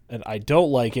weird, and I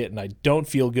don't like it, and I don't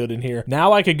feel good in here.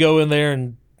 Now I could go in there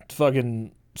and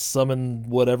fucking summon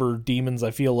whatever demons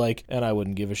I feel like, and I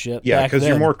wouldn't give a shit. Yeah, because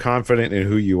you're more confident in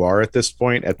who you are at this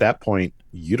point. At that point,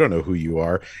 you don't know who you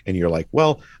are, and you're like,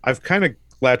 well, I've kind of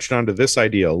latched onto this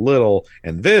idea a little,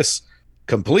 and this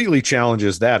completely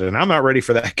challenges that, and I'm not ready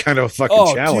for that kind of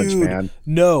fucking challenge, dude, man.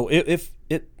 No,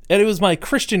 and it was my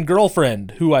Christian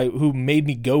girlfriend who made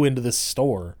me go into this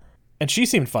store, and she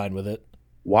seemed fine with it.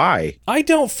 Why? I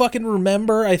don't fucking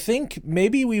remember. I think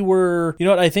maybe we were, you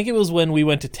know what? I think it was when we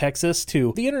went to Texas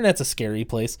too. The internet's a scary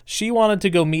place. She wanted to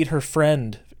go meet her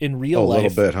friend in real life. A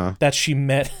little bit, huh? That she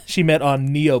met on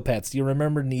Neopets. Do you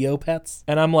remember Neopets?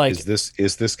 And I'm like, is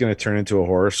this going to turn into a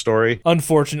horror story?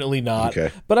 Unfortunately not.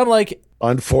 Okay. But I'm like,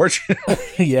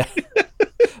 unfortunately. Yeah.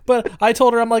 But I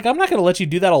told her, I'm like, I'm not going to let you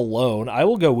do that alone. I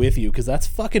will go with you, because that's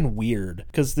fucking weird.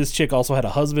 Because this chick also had a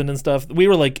husband and stuff. We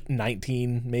were like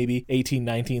 19, maybe 18,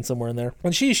 19, somewhere in there.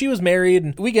 And she was married.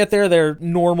 And we get there, they're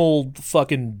normal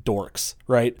fucking dorks,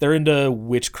 right? They're into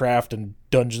witchcraft and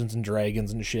Dungeons and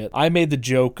Dragons and shit. I made the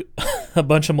joke a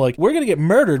bunch. I'm like, we're gonna get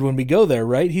murdered when we go there,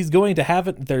 right? He's going to have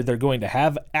it. They're going to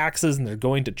have axes, and they're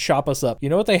going to chop us up. You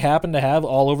know what they happen to have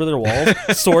all over their walls?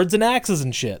 Swords and axes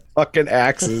and shit. Fucking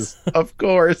axes, of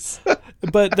course.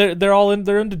 But they're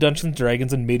into Dungeons and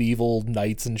Dragons and medieval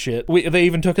knights and shit. They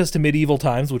even took us to medieval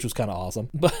times, which was kind of awesome.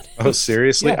 But oh,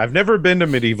 seriously? Yeah. I've never been to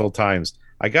medieval times.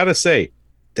 I gotta say,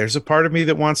 there's a part of me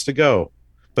that wants to go,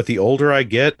 but the older I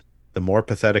get, the more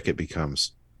pathetic it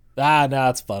becomes. No,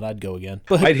 it's fun. I'd go again.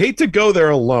 But I'd hate to go there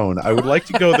alone. I would like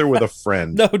to go there with a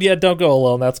friend. No, yeah, don't go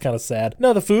alone. That's kind of sad.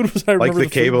 No, the food was... I remember like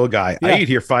the cable guy. Yeah. I eat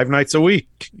here 5 nights a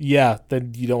week. Yeah,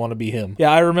 then you don't want to be him.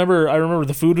 Yeah, I remember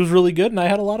the food was really good, and I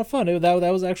had a lot of fun.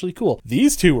 That was actually cool.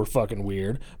 These two were fucking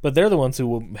weird, but they're the ones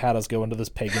who had us go into this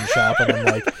pagan shop, and I'm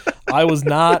like, I was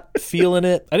not feeling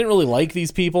it. I didn't really like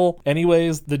these people.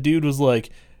 Anyways, the dude was like,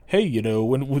 hey, you know,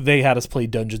 when they had us play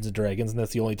Dungeons and Dragons, and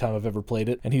that's the only time I've ever played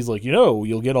it, and he's like, you know,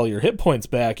 you'll get all your hit points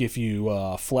back if you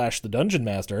flash the Dungeon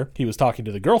Master. He was talking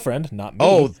to the girlfriend, not me.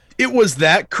 Oh, it was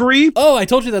that creep? Oh, I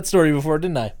told you that story before,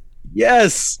 didn't I?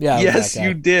 Yes. Yeah, yes,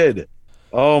 you did.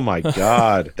 Oh my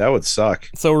God, that would suck.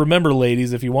 So remember,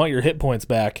 ladies, if you want your hit points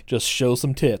back, just show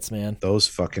some tits, man. Those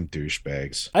fucking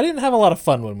douchebags. I didn't have a lot of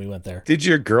fun when we went there. Did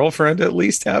your girlfriend at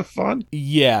least have fun?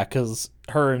 Yeah, because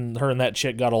her and that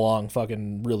chick got along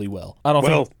fucking really well. I don't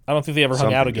think they ever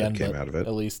hung out again. Came out of it.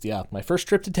 At least, yeah. My first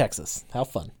trip to Texas. How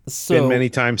fun. So, been many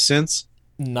times since?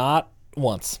 Not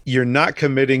once. You're not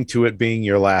committing to it being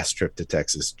your last trip to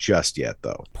Texas just yet,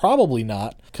 though. Probably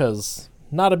not, because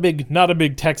not a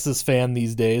big Texas fan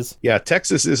these days. Yeah,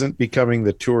 Texas isn't becoming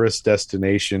the tourist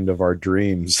destination of our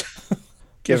dreams,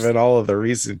 given all of the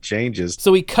recent changes.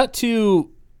 So we cut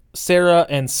to Sarah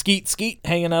and Skeet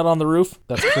hanging out on the roof.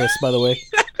 That's Chris, by the way.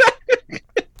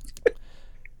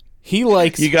 He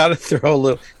likes... You gotta throw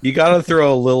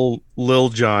a little Lil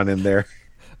Jon in there.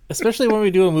 Especially when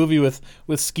we do a movie with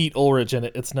Skeet Ulrich in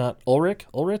it. It's not Ulrich?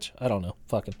 I don't know.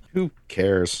 Fucking. Who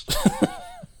cares?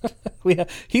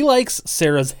 He likes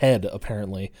Sarah's head,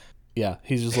 apparently. Yeah,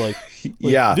 he's just like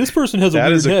yeah, this person has a weird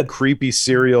head. That is a creepy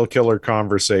serial killer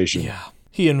conversation. Yeah.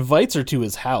 He invites her to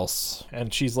his house,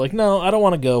 and she's like, no, I don't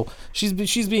want to go. She's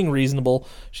being reasonable.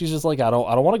 She's just like, I don't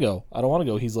want to go. I don't want to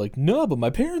go. He's like, no, but my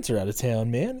parents are out of town,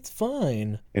 man. It's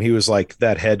fine. And he was like,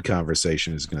 that head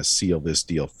conversation is going to seal this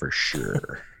deal for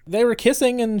sure. They were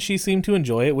kissing and she seemed to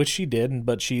enjoy it, which she did,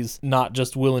 but she's not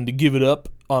just willing to give it up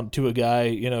onto a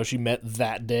guy, she met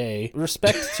that day.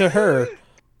 Respect to her,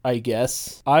 I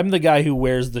guess. I'm the guy who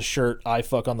wears the shirt I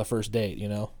fuck on the first date,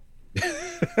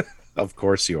 Of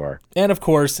course you are. And of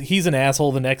course, he's an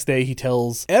asshole. The next day he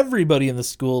tells everybody in the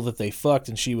school that they fucked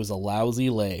and she was a lousy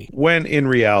lay. When in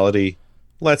reality,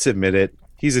 let's admit it,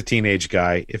 he's a teenage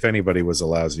guy. If anybody was a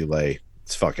lousy lay,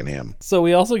 it's fucking him. So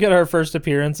we also get our first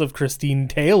appearance of Christine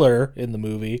Taylor in the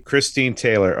movie. Christine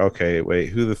Taylor. Okay, wait,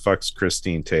 who the fuck's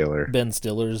Christine Taylor? Ben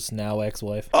Stiller's now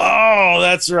ex-wife. Oh,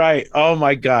 that's right. Oh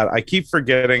my God. I keep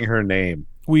forgetting her name.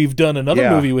 We've done another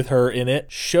movie with her in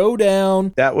it,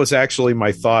 Showdown. That was actually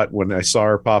my thought when I saw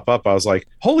her pop up. I was like,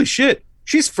 holy shit,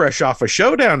 she's fresh off a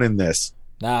Showdown in this.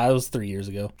 Nah, it was 3 years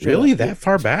ago. Really? That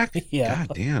far back? Yeah.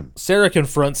 God damn. Sarah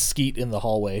confronts Skeet in the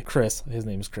hallway. Chris. His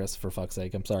name is Chris, for fuck's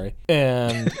sake. I'm sorry.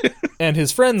 And and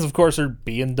his friends, of course, are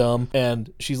being dumb.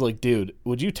 And she's like, dude,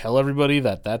 would you tell everybody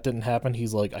that didn't happen?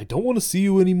 He's like, I don't want to see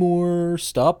you anymore.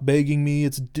 Stop begging me.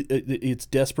 It's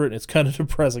desperate and it's kind of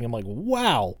depressing. I'm like,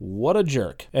 wow, what a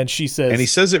jerk. And she says... And he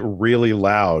says it really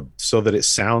loud so that it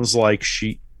sounds like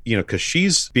she... because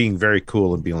she's being very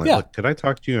cool and being like, look, could I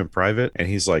talk to you in private? And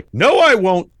he's like, no, I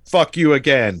won't fuck you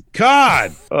again.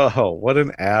 God. Oh, what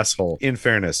an asshole. In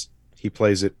fairness, he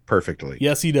plays it perfectly.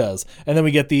 Yes, he does. And then we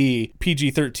get the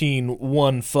PG-13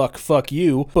 one fuck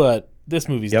you, but this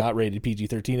movie's not rated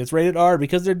PG-13. It's rated R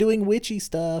because they're doing witchy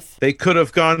stuff. They could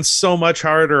have gone so much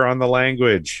harder on the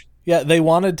language. Yeah, they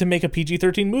wanted to make a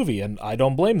PG-13 movie, and I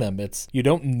don't blame them. You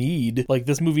don't need,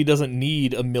 this movie doesn't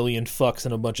need a million fucks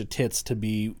and a bunch of tits to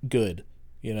be good,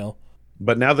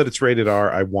 But now that it's rated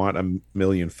R, I want a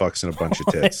million fucks and a bunch of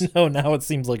tits. No, now it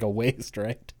seems like a waste,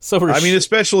 right? So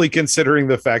especially considering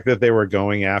the fact that they were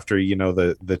going after,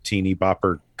 the teeny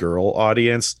bopper girl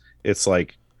audience. It's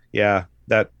like, yeah,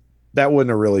 that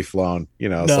wouldn't have really flown,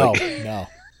 No.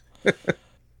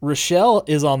 Rochelle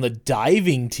is on the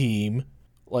diving team.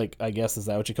 I guess, is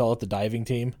that what you call it? The diving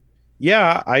team?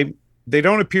 Yeah, they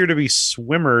don't appear to be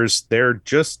swimmers. They're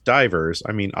just divers.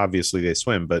 I mean, obviously they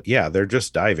swim, but yeah, they're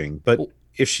just diving. But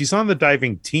if she's on the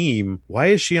diving team, why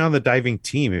is she on the diving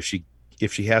team if she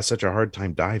has such a hard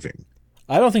time diving?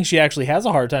 I don't think she actually has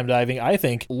a hard time diving. I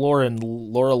think Laura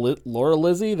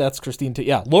Lizzie, that's Christine.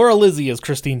 Laura Lizzie is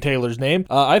Christine Taylor's name.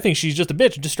 I think she's just a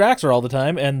bitch, distracts her all the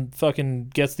time, and fucking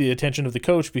gets the attention of the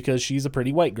coach because she's a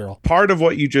pretty white girl. Part of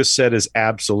what you just said is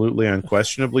absolutely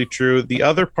unquestionably true. The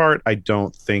other part I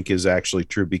don't think is actually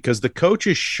true because the coach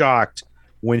is shocked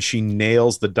when she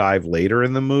nails the dive later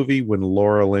in the movie when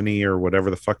Laura Linney or whatever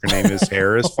the fuck her name is,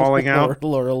 hair is falling out.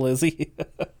 Laura Lizzie.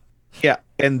 Yeah,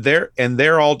 and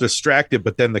they're all distracted,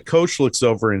 but then the coach looks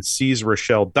over and sees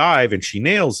Rochelle dive and she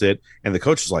nails it, and the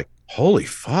coach is like, holy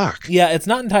fuck. Yeah, it's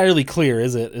not entirely clear,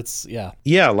 is it?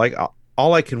 Yeah,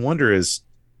 all I can wonder is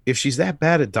if she's that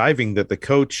bad at diving that the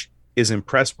coach is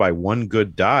impressed by one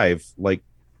good dive,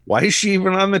 why is she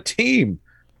even on the team?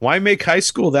 Why make high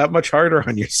school that much harder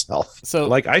on yourself?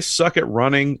 So I suck at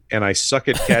running and I suck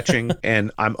at catching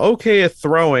and I'm okay at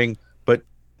throwing, but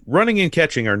running and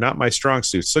catching are not my strong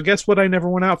suits. So guess what I never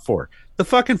went out for? The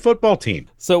fucking football team.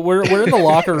 So we're in the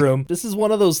locker room. This is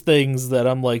one of those things that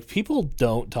I'm like, people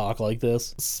don't talk like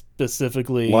this.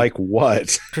 Specifically, like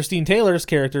what? Christine Taylor's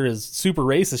character is super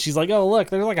racist. She's like, oh look,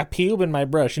 there's like a pube in my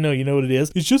brush. You know what it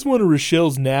is? It's just one of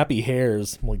Rochelle's nappy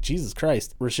hairs. I'm like, Jesus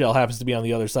Christ. Rochelle happens to be on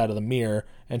the other side of the mirror,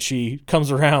 and she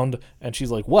comes around and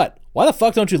she's like, what? Why the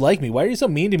fuck don't you like me? Why are you so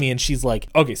mean to me? And she's like,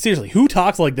 okay, seriously, who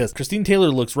talks like this? Christine Taylor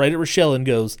looks right at Rochelle and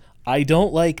goes, I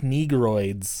don't like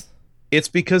negroids. It's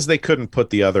because they couldn't put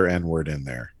the other N-word in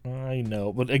there. I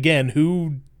know, but again,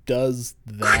 who does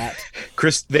that?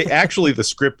 The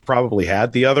script probably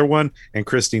had the other one, and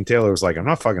Christine Taylor was like, I'm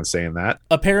not fucking saying that.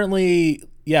 Apparently,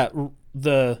 yeah,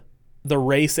 the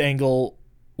race angle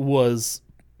was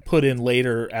put in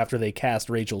later after they cast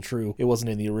Rachel True. It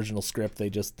wasn't in the original script.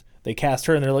 They cast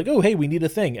her and they're like, oh, hey, we need a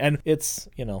thing. And it's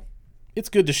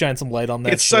good to shine some light on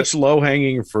that. It's such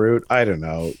low-hanging fruit. I don't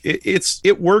know.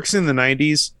 It works in the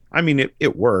 90s. I mean,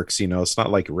 it works, it's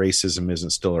not like racism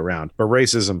isn't still around, but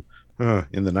racism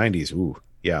in the 90s, ooh,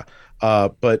 yeah.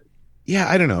 But yeah,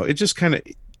 I don't know. It just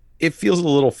it feels a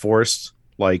little forced.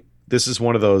 Like this is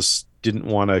one of those didn't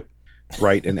want to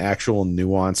write an actual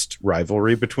nuanced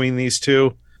rivalry between these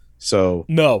two. So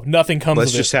no, nothing comes.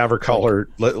 Let's just have her call her.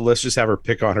 Let's just have her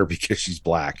pick on her because she's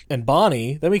black. And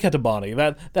Bonnie. Then we cut to Bonnie.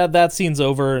 That scene's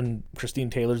over, and Christine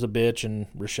Taylor's a bitch, and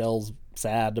Rochelle's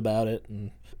sad about it,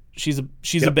 and she's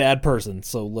a bad person.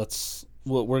 So let's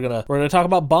we're gonna talk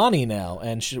about Bonnie now,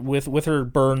 and with her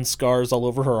burn scars all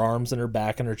over her arms and her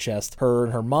back and her chest. Her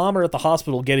and her mom are at the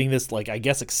hospital getting this, like, I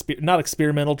guess not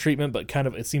experimental treatment, but kind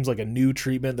of, it seems like a new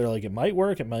treatment. They're like, it might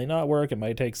work, it might not work, it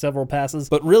might take several passes,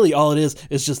 but really all it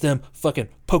is just them fucking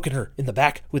poking her in the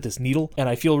back with this needle. And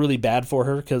I feel really bad for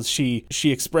her because she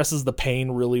expresses the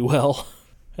pain really well,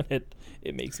 and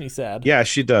it makes me sad. Yeah,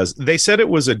 she does. They said it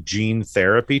was a gene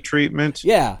therapy treatment.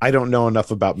 Yeah. I don't know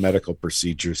enough about medical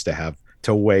procedures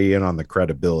to weigh in on the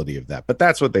credibility of that, but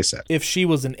that's what they said. If she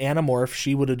was an animorph,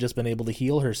 she would have just been able to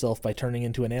heal herself by turning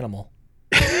into an animal.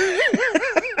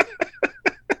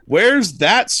 Where's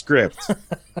that script?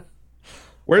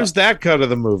 Where's that cut of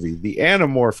the movie? The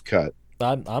Animorph cut.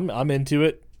 I'm into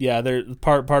it. Yeah, they're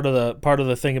part of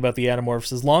the thing about the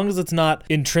Animorphs. As long as it's not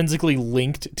intrinsically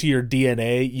linked to your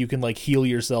DNA, you can like heal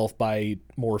yourself by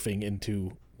morphing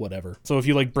into whatever. So if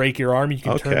you like break your arm, you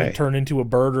can turn into a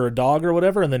bird or a dog or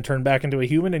whatever, and then turn back into a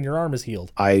human, and your arm is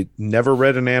healed. I never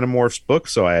read an Animorphs book,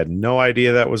 so I had no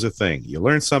idea that was a thing. You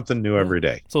learn something new every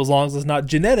day. So as long as it's not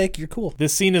genetic, you're cool.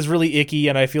 This scene is really icky,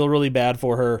 and I feel really bad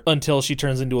for her until she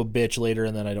turns into a bitch later,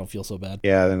 and then I don't feel so bad.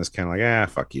 Yeah, then it's kind of like,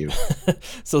 fuck you.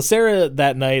 So Sarah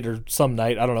that night, or some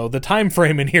night, I don't know, the time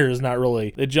frame in here is not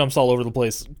really, it jumps all over the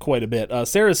place quite a bit.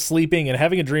 Sarah's sleeping and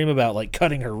having a dream about like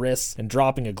cutting her wrists and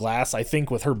dropping a glass, I think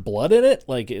with her blood in it.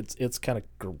 Like it's kind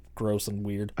of gross and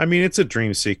weird. I mean, it's a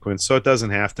dream sequence, so it doesn't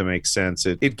have to make sense.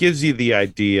 It gives you the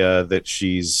idea that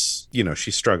she's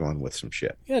struggling with some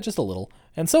shit. Yeah, just a little.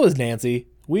 And so is Nancy.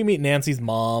 We meet Nancy's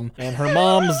mom, and her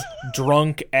mom's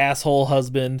drunk asshole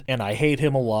husband, and I hate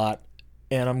him a lot,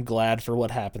 and I'm glad for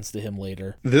what happens to him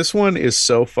later. This one is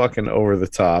so fucking over the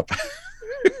top.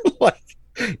 Like,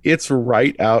 it's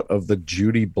right out of the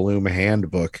Judy Blume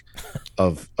handbook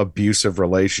of abusive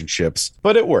relationships,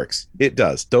 but it works. It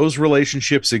does. Those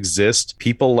relationships exist.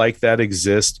 People like that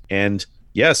exist. And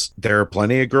yes, there are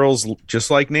plenty of girls just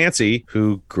like Nancy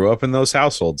who grew up in those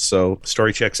households. So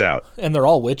story checks out. And they're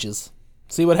all witches.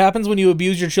 See what happens when you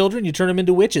abuse your children? You turn them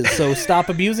into witches. So stop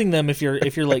abusing them if you're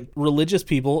like religious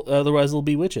people. Otherwise, they'll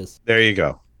be witches. There you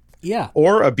go. Yeah.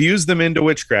 Or abuse them into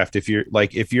witchcraft. If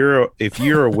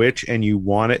you're a witch and you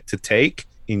want it to take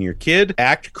in your kid,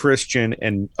 act Christian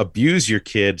and abuse your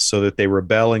kid so that they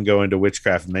rebel and go into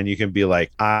witchcraft, and then you can be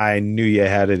like, I knew you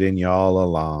had it in you all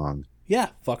along. Yeah,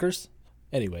 fuckers.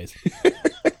 Anyways,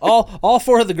 all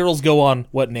four of the girls go on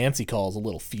what Nancy calls a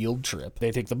little field trip.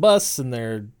 They take the bus and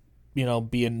they're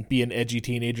being edgy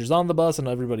teenagers on the bus, and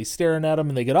everybody's staring at them,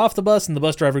 and they get off the bus and the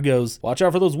bus driver goes, watch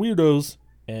out for those weirdos.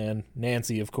 And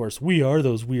Nancy, of course, we are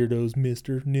those weirdos,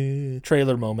 mister. Nah.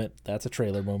 Trailer moment. That's a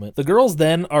trailer moment. The girls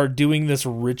then are doing this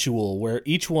ritual where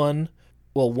each one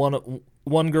girl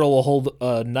will hold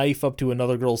a knife up to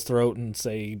another girl's throat and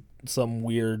say some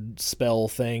weird spell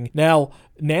thing. Now,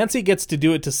 Nancy gets to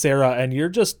do it to Sarah, and you're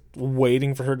just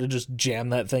waiting for her to just jam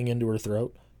that thing into her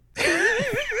throat.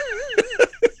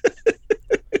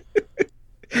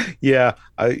 Yeah,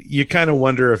 you kind of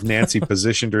wonder if Nancy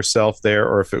positioned herself there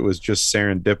or if it was just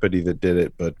serendipity that did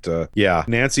it. But yeah,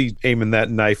 Nancy aiming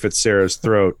that knife at Sarah's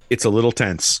throat, it's a little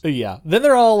tense. Yeah. Then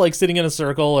they're all like sitting in a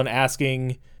circle and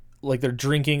asking, like they're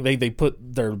drinking. They put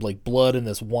their like blood in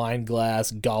this wine glass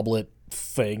goblet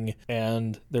thing,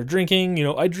 and they're drinking.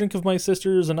 I drink of my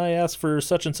sisters, and I ask for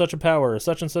such and such a power,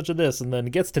 such and such a this. And then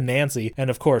it gets to Nancy, and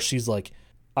of course she's like,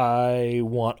 I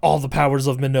want all the powers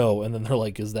of Minot. And then they're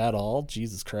like, is that all?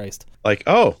 Jesus Christ. Like,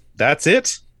 oh, that's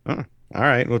it? Oh, all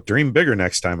right, well, dream bigger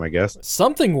next time, I guess.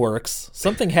 Something works.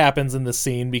 Something happens in this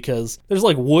scene because there's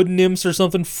like wood nymphs or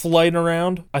something flying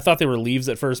around. I thought they were leaves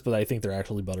at first, but I think they're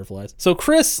actually butterflies. So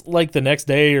Chris, like the next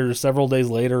day or several days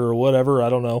later or whatever, I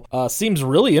don't know, seems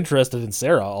really interested in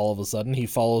Sarah all of a sudden. He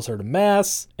follows her to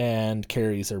mass and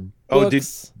carries her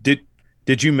books. Oh,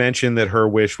 Did you mention that her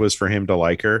wish was for him to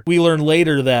like her? We learn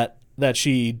later that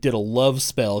she did a love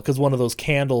spell because one of those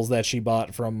candles that she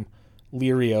bought from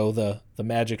Lirio, the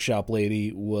magic shop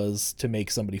lady, was to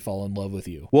make somebody fall in love with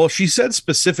you. Well, she said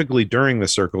specifically during the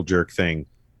circle jerk thing,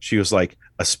 she was like,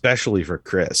 especially for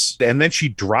Chris. And then she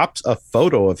drops a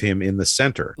photo of him in the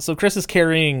center. So Chris is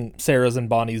carrying Sarah's and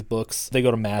Bonnie's books. They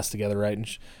go to mass together, right? And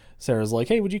Sarah's like,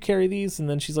 hey, would you carry these? And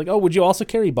then she's like, oh, would you also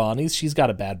carry Bonnie's? She's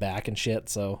got a bad back and shit,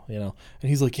 so, And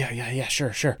he's like, yeah,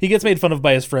 sure. He gets made fun of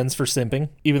by his friends for simping,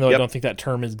 even though I don't think that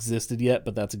term existed yet,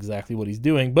 but that's exactly what he's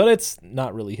doing. But it's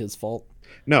not really his fault.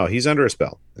 No, he's under a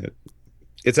spell.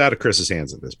 It's out of Chris's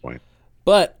hands at this point.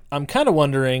 But I'm kind of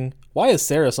wondering, why is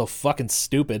Sarah so fucking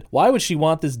stupid? Why would she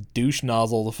want this douche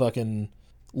nozzle to fucking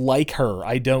like her.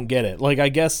 I don't get it. Like, I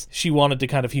guess she wanted to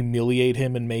kind of humiliate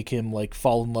him and make him like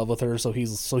fall in love with her, so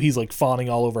he's like fawning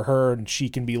all over her, and she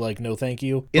can be like, no thank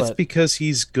you. It's because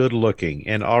he's good looking.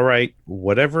 And all right,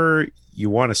 whatever you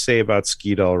want to say about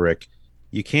Skeet Ulrich,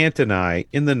 you can't deny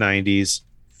in the 90s,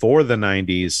 for the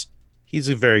 90s, he's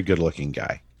a very good looking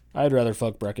guy. I'd rather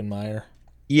fuck Breckenmeyer.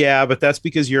 Yeah, but that's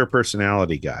because you're a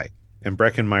personality guy, and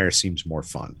Breckenmeyer seems more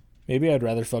fun. Maybe I'd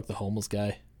rather fuck the homeless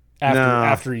guy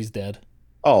after he's dead.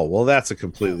 Oh, well, that's a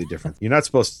completely different. You're not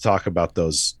supposed to talk about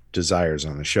those desires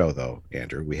on the show, though,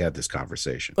 Andrew. We had this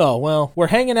conversation. Oh, well, we're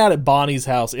hanging out at Bonnie's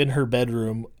house in her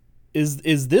bedroom.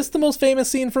 Is this the most famous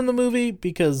scene from the movie?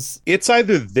 Because it's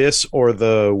either this or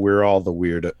the we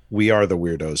are the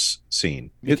weirdos scene.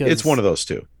 It's one of those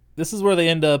two. This is where they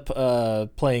end up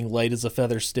playing light as a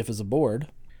feather, stiff as a board.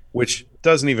 Which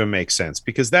doesn't even make sense,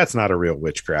 because that's not a real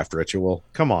witchcraft ritual.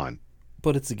 Come on.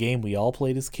 But it's a game we all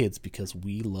played as kids because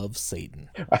we love Satan.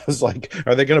 I was like,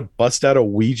 are they going to bust out a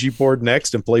Ouija board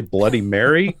next and play Bloody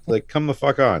Mary? Like, come the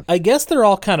fuck on. I guess they're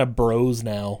all kind of bros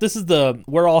now. This is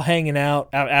we're all hanging out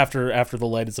after the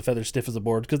light as a feather, stiff as a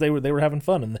board, because they were having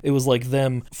fun, and it was like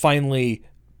them finally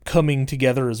coming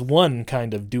together as one,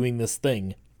 kind of doing this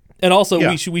thing. And also,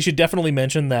 we should definitely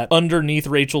mention that underneath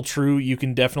Rachel True, you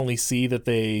can definitely see that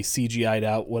they CGI'd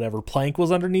out whatever plank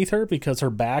was underneath her, because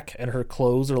her back and her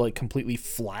clothes are like completely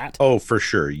flat. Oh, for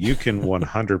sure. You can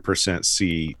 100%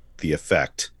 see the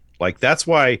effect. Like, that's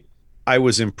why I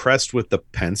was impressed with the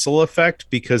pencil effect,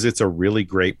 because it's a really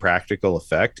great practical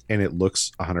effect, and it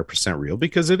looks 100% real,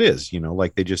 because it is,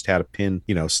 like they just had a pin,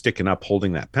 sticking up,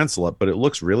 holding that pencil up, but it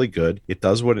looks really good. It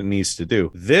does what it needs to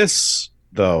do. This,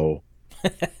 though...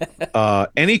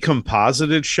 any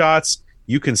composited shots,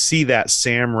 you can see that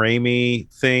Sam Raimi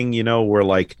thing, where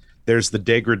like there's the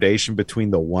degradation between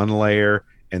the one layer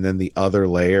and then the other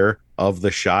layer of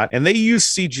the shot, and they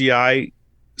use CGI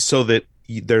so that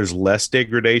there's less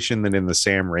degradation than in the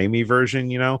Sam Raimi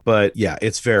version, but yeah,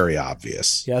 it's very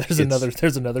obvious. Yeah, there's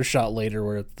another shot later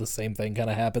where the same thing kind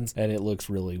of happens, and it looks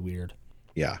really weird.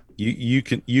 Yeah, you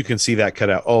can see that cut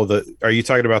out. Oh, are you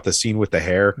talking about the scene with the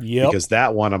hair? Yep. Because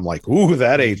that one, I'm like, ooh,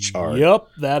 that HR. Yep,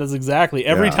 that is exactly.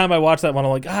 Every time I watch that one,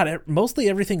 I'm like, God, mostly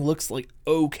everything looks like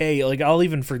okay. Like, I'll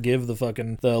even forgive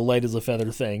the light as a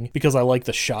feather thing, because I like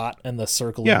the shot and the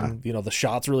circling. Yeah. The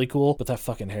shot's really cool, but that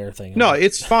fucking hair thing. No,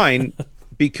 it's fine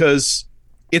because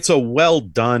it's a well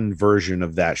done version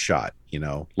of that shot.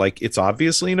 Like, it's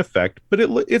obviously an effect, but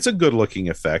it's a good looking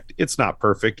effect. It's not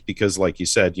perfect because, like you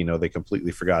said, they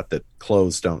completely forgot that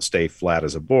clothes don't stay flat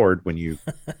as a board when you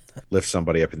lift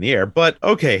somebody up in the air. But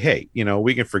okay, hey,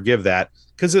 we can forgive that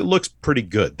because it looks pretty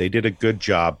good. They did a good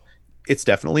job. It's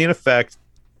definitely an effect,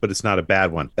 but it's not a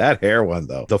bad one. That hair one,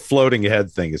 though, the floating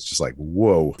head thing is just like,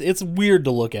 whoa. It's weird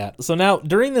to look at. So now,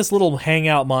 during this little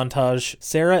hangout montage,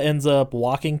 Sarah ends up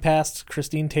walking past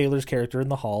Christine Taylor's character in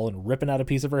the hall and ripping out a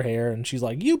piece of her hair, and she's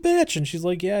like, you bitch! And she's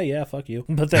like, yeah, fuck you.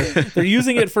 But they're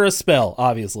using it for a spell,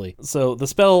 obviously. So the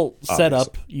spell set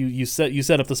up, you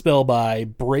set up the spell by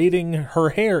braiding her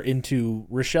hair into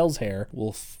Rochelle's hair.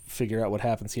 We'll figure out what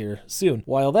happens here soon.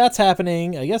 While that's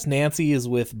happening, I guess Nancy is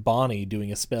with Bonnie doing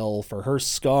a spell for her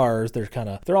scars. They're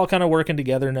all kind of working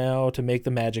together now to make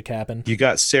the magic happen. You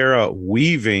got Sarah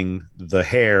weaving the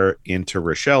hair into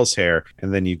Rochelle's hair,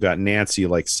 and then you've got Nancy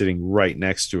like sitting right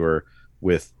next to her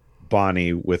with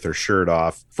Bonnie with her shirt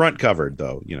off, front covered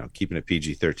though, keeping it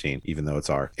PG-13, even though it's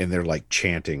R. And they're like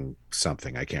chanting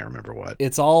something. I can't remember what.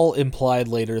 It's all implied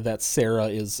later that Sarah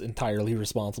is entirely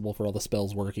responsible for all the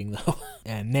spells working, though.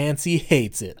 And Nancy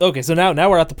hates it. Okay, so now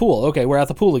we're at the pool. Okay, we're at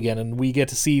the pool again, and we get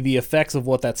to see the effects of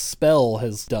what that spell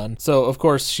has done. So, of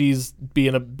course, she's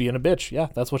being a bitch. Yeah,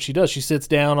 that's what she does. She sits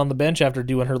down on the bench after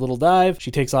doing her little dive.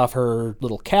 She takes off her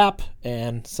little cap,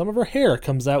 and some of her hair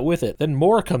comes out with it. Then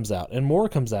more comes out, and more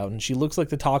comes out, and she looks like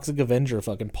the Toxic Avenger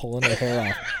fucking pulling her hair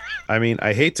off. I mean,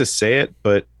 I hate to say it,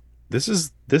 but this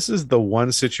is the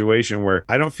one situation where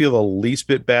I don't feel the least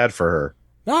bit bad for her.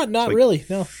 Not really,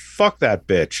 no. Fuck that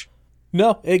bitch.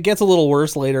 No, it gets a little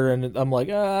worse later, and I'm like,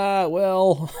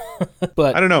 well.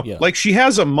 But I don't know. Like, she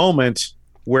has a moment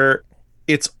where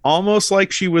it's almost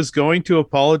like she was going to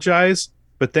apologize,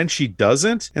 but then she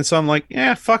doesn't. And so I'm like,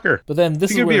 fuck her. But then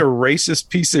this is gonna be a racist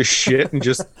piece of shit and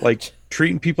just like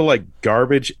treating people like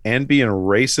garbage and being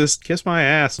racist. Kiss my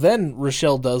ass. Then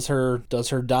Rochelle does her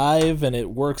dive, and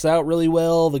it works out really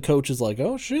well. The coach is like,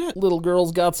 oh shit, little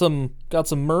girl's got some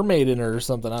mermaid in her or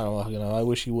something. I don't know. I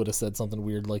wish he would have said something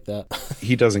weird like that.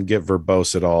 He doesn't get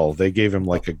verbose at all. They gave him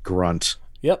like a grunt.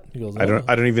 Yep. He goes, I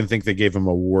don't even think they gave him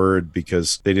a word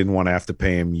because they didn't want to have to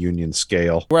pay him union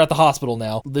scale. We're at the hospital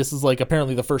now. This is like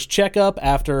apparently the first checkup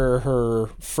after her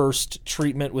first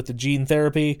treatment with the gene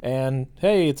therapy. And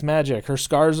hey, it's magic. Her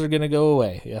scars are going to go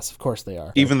away. Yes, of course they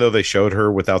are. Even though they showed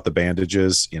her without the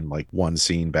bandages in like one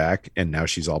scene back, and now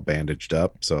she's all bandaged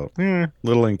up. So,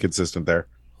 little inconsistent there.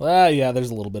 Yeah,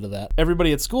 there's a little bit of that.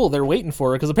 Everybody at school, they're waiting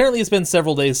for her because apparently it's been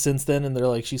several days since then, and they're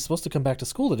like, she's supposed to come back to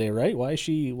school today, right? Why is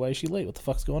she late? What the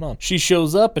fuck's going on? She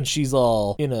shows up and she's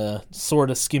all in a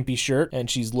sort of skimpy shirt and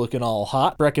she's looking all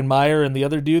hot. Breckenmeyer and the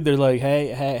other dude, they're like,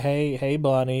 hey,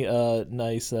 Bonnie,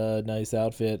 nice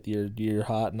outfit. You're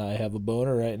hot and I have a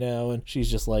boner right now. And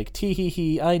she's just like, tee hee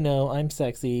hee, I know, I'm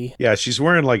sexy. Yeah, she's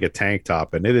wearing like a tank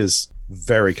top, and it is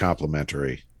very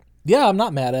complimentary. Yeah, I'm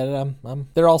not mad at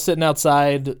it. They're all sitting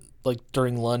outside, like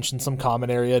during lunch in some common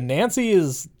area. Nancy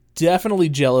is definitely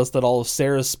jealous that all of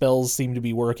Sarah's spells seem to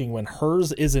be working when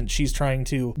hers isn't. She's trying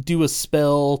to do a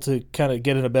spell to kind of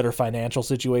get in a better financial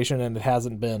situation, and it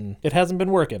hasn't been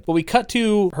working. But we cut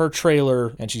to her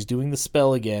trailer and she's doing the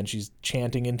spell again. She's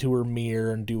chanting into her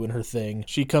mirror and doing her thing.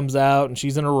 She comes out and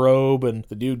she's in a robe, and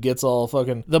the dude gets all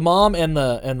fucking, the mom and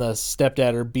the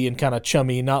stepdad are being kind of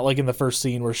chummy, not like in the first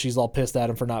scene where she's all pissed at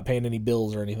him for not paying any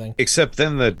bills or anything. Except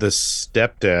then the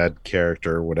stepdad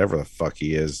character, whatever the fuck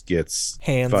he is, gets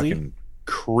handsy. Fucking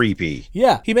creepy.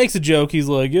 Yeah, he makes a joke. He's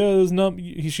like, yeah,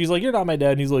 she's like, you're not my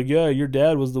dad. And he's like, yeah, your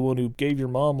dad was the one who gave your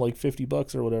mom like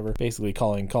 $50 or whatever. Basically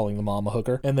calling the mom a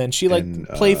hooker. And then she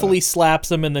playfully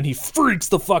slaps him, and then he freaks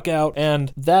the fuck out.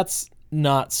 And that's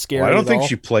not scary. Well, I don't think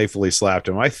she playfully slapped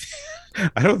him. I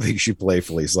don't think she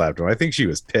playfully slapped him. I think she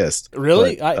was pissed.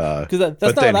 Really? Because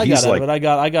that's not what I got out of it. I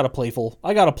got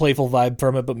a playful vibe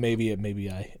from it, but maybe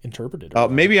I interpreted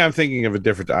it. Maybe I'm thinking of a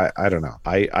different. I don't know.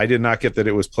 I did not get that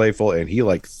it was playful, and he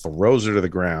like throws her to the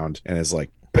ground and is like,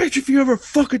 "Bitch, if you ever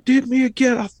fucking did me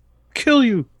again, I'll kill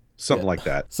you." Something like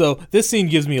that. So this scene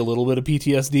gives me a little bit of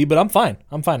PTSD, but I'm fine.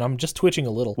 I'm just twitching a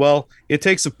little. Well, it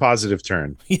takes a positive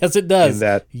turn. Yes, it does. In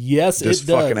that this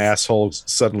fucking asshole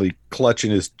suddenly clutching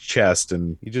his chest,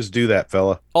 and you just do that,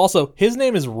 fella. Also, his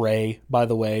name is Ray, by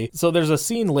the way. So there's a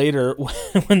scene later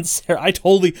when Sarah, I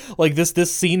totally, like this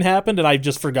scene happened, and I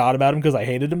just forgot about him because I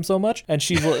hated him so much. And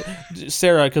she's like,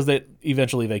 Sarah, because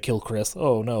eventually they kill Chris.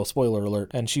 Oh no, spoiler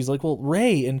alert. And she's like, well,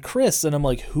 Ray and Chris. And I'm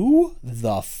like, who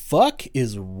the fuck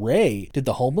is Ray? Did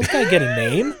the homeless guy get a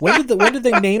name? When did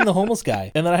they name the homeless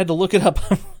guy? And then I had to look it up.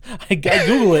 I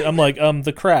Google it. I'm like,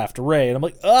 The Craft, Ray. And I'm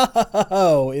like,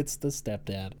 oh, it's the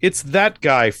stepdad. It's that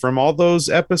guy from all those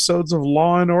episodes of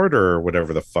Law and Order or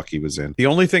whatever the fuck he was in. The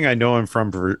only thing I know him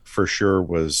from for sure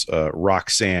was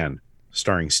Roxanne,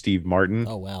 starring Steve Martin.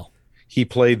 Oh, wow. He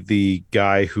played the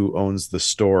guy who owns the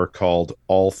store called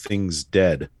All Things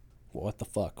Dead. What the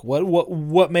fuck?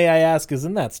 What may I ask is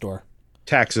in that store?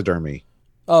 Taxidermy.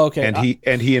 Oh, okay.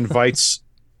 And he invites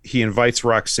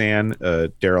Roxanne,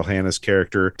 Daryl Hannah's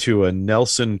character, to a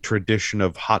Nelson tradition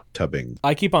of hot tubbing.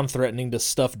 I keep on threatening to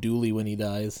stuff Dooley when he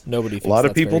dies. Nobody thinks a lot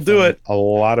of people do it. A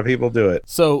lot of people do it.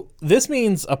 So this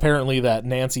means apparently that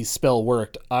Nancy's spell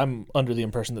worked. I'm under the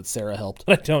impression that Sarah helped.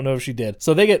 I don't know if she did.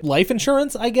 So they get life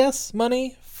insurance, I guess,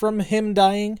 money from him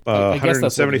dying. I guess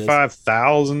that's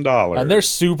 $175,000. And they're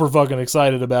super fucking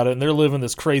excited about it, and they're living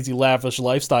this crazy lavish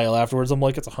lifestyle afterwards. I'm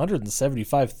like, it's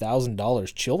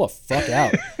 $175,000. Chill the fuck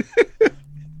out.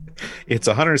 It's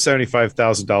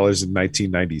 $175,000 in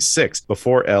 1996,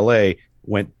 before LA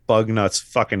went bug nuts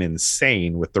fucking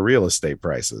insane with the real estate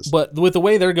prices. But with the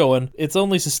way they're going, it's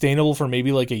only sustainable for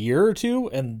maybe like a year or two,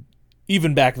 and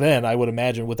even back then, I would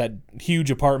imagine, with that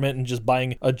huge apartment and just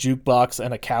buying a jukebox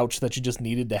and a couch that you just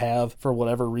needed to have for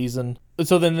whatever reason.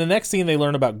 So then the next scene, they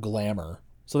learn about glamour.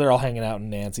 So they're all hanging out in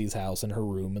Nancy's house in her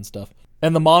room and stuff.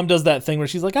 And the mom does that thing where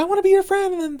she's like, I want to be your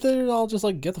friend. And then they're all just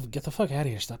like, get the fuck out of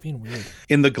here. Stop being weird.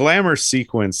 In the glamour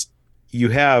sequence, you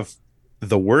have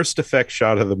the worst effect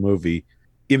shot of the movie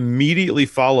immediately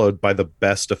followed by the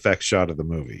best effect shot of the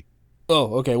movie.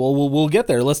 Oh, okay. Well, we'll get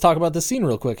there. Let's talk about this scene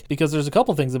real quick, because there's a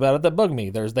couple things about it that bug me.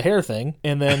 There's the hair thing,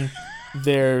 and then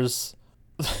there's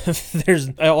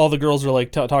all the girls are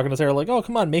like talking to Sarah like, oh,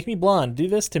 come on, make me blonde. Do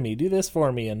this to me. Do this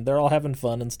for me. And they're all having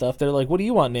fun and stuff. They're like, what do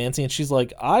you want, Nancy? And she's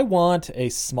like, I want a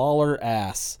smaller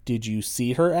ass. Did you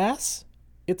see her ass?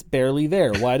 It's barely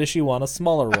there. Why does she want a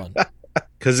smaller one?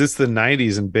 Because it's the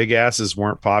 90s and big asses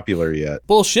weren't popular yet.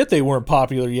 Bullshit, they weren't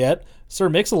popular yet. Sir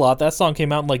Mix-a-Lot, that song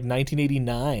came out in like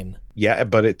 1989. Yeah,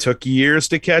 but it took years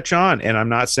to catch on. And I'm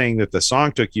not saying that the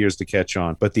song took years to catch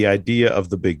on, but the idea of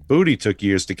the big booty took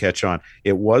years to catch on.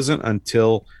 It wasn't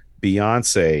until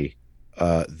Beyonce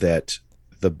that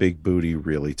the big booty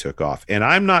really took off. And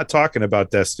I'm not talking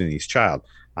about Destiny's Child.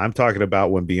 I'm talking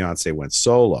about when Beyonce went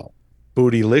solo.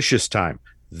 Bootylicious time.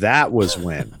 That was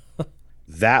when.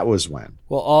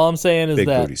 Well, all I'm saying is big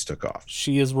that booties took off.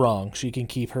 she is wrong. She can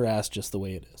keep her ass just the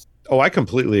way it is. Oh, I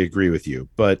completely agree with you.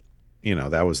 But,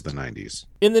 that was the 90s.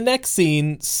 In the next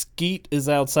scene, Skeet is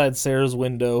outside Sarah's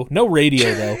window. No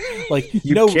radio, though. Like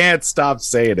You can't stop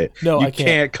saying it. No, you I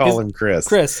can't. call him Chris.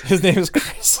 Chris. His name is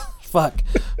Chris. Fuck.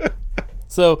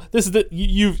 So this is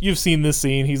you've seen this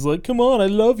scene. He's like, "Come on, I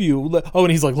love you." Oh,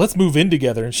 and he's like, "Let's move in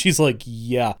together." And she's like,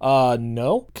 "Yeah,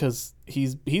 no," because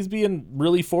he's being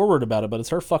really forward about it, but it's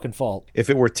her fucking fault. If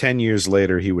it were 10 years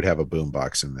later, he would have a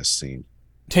boombox in this scene.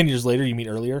 10 years later, you mean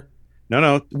earlier?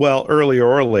 No. Well, earlier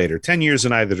or later. 10 years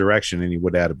in either direction, and he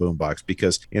would add a boombox,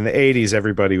 because in the 80s,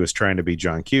 everybody was trying to be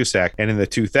John Cusack, and in the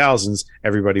 2000s,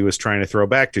 everybody was trying to throw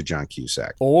back to John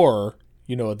Cusack. Or,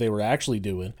 you know what they were actually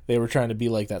doing? They were trying to be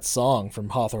like that song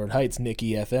from Hawthorne Heights,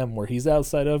 Nicky FM, where he's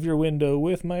outside of your window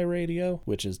with my radio,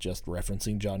 which is just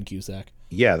referencing John Cusack.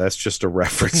 Yeah, that's just a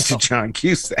reference to John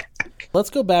Cusack. Let's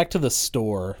go back to the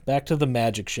store, back to the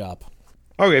magic shop.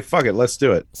 Okay, fuck it, let's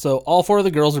do it. So all four of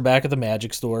the girls are back at the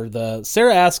magic store.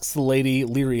 Sarah asks the lady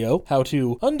Lirio how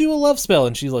to undo a love spell,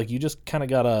 and she's like, "You just kind of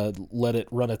gotta let it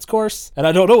run its course." And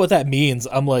I don't know what that means.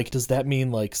 I'm like, does that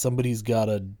mean like somebody's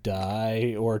gotta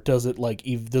die, or does it like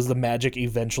does the magic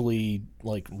eventually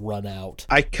like run out?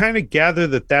 I kind of gather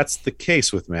that that's the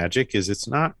case with magic, is it's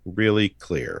not really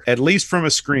clear, at least from a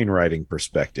screenwriting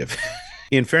perspective.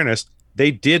 In fairness, they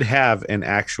did have an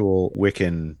actual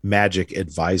Wiccan magic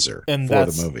advisor for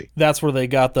the movie. That's where they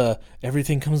got the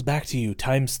everything comes back to you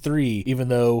 ×3, even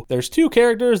though there's two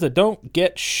characters that don't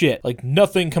get shit. Like,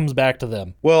 nothing comes back to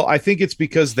them. Well, I think it's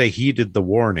because they heeded the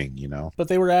warning, But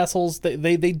they were assholes.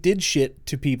 They did shit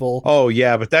to people. Oh,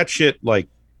 yeah, but that shit, like,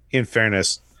 in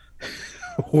fairness,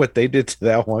 what they did to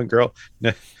that one girl,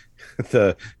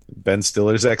 the Ben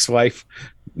Stiller's ex-wife,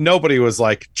 nobody was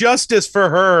like, justice for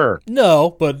her.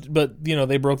 No, but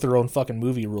they broke their own fucking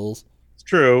movie rules.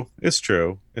 It's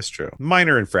true.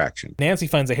 Minor infraction. Nancy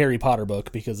finds a Harry Potter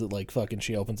book because it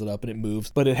she opens it up and it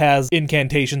moves, but it has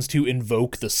incantations to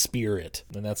invoke the spirit,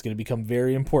 and that's going to become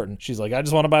very important. She's like, "I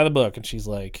just want to buy the book," and she's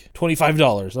like,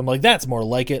 $25. I'm like, that's more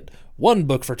like it. One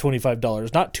book for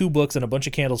 $25, not two books and a bunch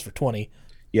of candles for $20.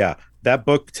 Yeah, that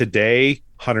book today,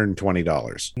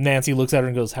 $120. Nancy looks at her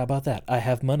and goes, "How about that? I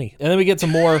have money." And then we get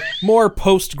some more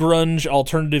post-grunge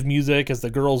alternative music as the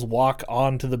girls walk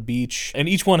onto the beach. And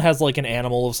each one has like an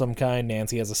animal of some kind.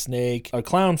 Nancy has a snake, a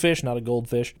clownfish, not a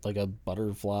goldfish, like a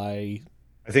butterfly.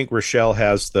 I think Rochelle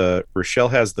has the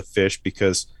fish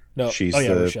because she's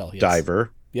the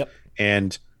diver. Yep.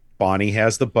 And Bonnie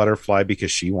has the butterfly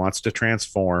because she wants to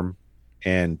transform.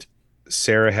 And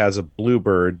Sarah has a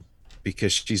bluebird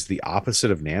because she's the opposite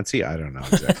of Nancy. I don't know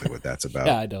exactly what that's about.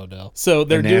 Yeah, I don't know. So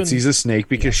Nancy's a snake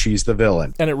because she's the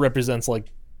villain. And it represents like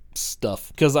stuff.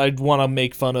 Because I want to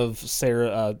make fun of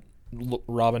Sarah,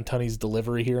 Robin Tunney's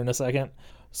delivery here in a second.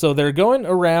 So they're going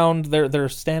around, they're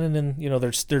standing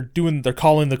in, they're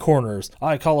calling the corners.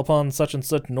 I call upon such and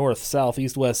such north, south,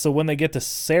 east, west. So when they get to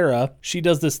Sarah, she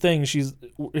does this thing. She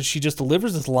just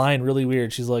delivers this line really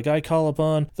weird. She's like, "I call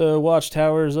upon the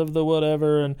watchtowers of the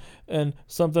whatever and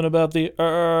something about the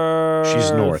earth."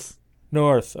 She's north.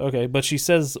 North, okay. But she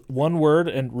says one word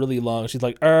and really long. She's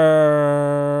like,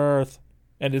 "Earth."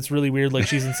 And it's really weird, like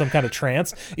she's in some kind of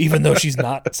trance, even though she's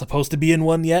not supposed to be in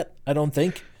one yet, I don't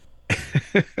think.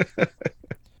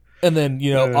 And then,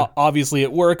 obviously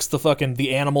it works.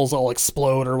 The animals all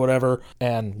explode or whatever,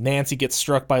 and Nancy gets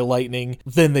struck by lightning.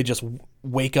 Then they just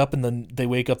wake up, and then they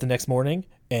wake up the next morning,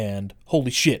 and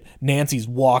holy shit, Nancy's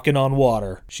walking on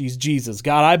water. She's Jesus.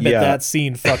 God, I bet that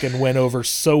scene fucking went over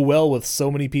so well with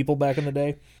so many people back in the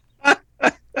day.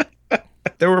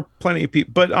 There were plenty of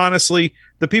people, but honestly,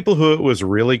 the people who it was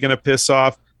really going to piss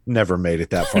off never made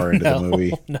it that far into the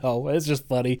movie. No, it's just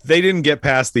funny. They didn't get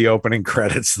past the opening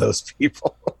credits, those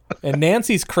people. And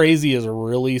Nancy's crazy is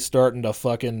really starting to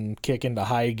fucking kick into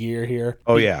high gear here.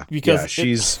 Oh yeah, because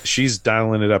she's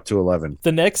dialing it up to 11.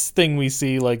 The next thing we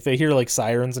see, like they hear like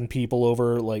sirens and people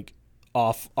over like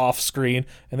off screen,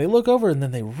 and they look over and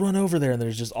then they run over there and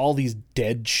there's just all these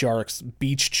dead sharks,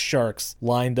 beached sharks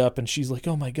lined up, and she's like,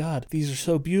 "Oh my god, these are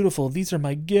so beautiful. These are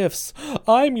my gifts.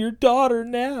 I'm your daughter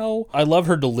now." I love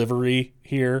her delivery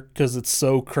here because it's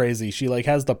so crazy. She like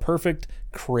has the perfect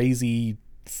crazy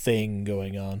thing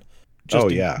going on.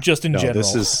 Just in general.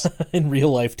 This is in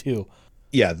real life too.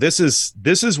 Yeah, this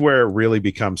is where it really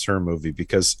becomes her movie,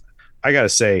 because I gotta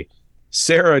say,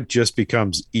 Sarah just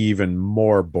becomes even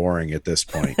more boring at this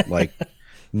point. Like,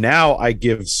 Now I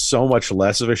give so much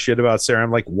less of a shit about Sarah.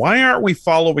 I'm like, why aren't we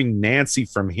following Nancy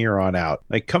from here on out?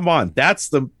 Like, come on, that's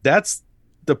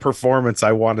the performance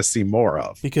I want to see more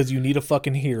of. Because you need a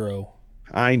fucking hero.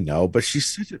 I know, but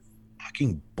she's such a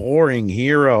fucking boring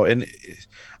hero, and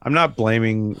I'm not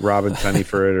blaming Robin Tunney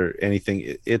for it or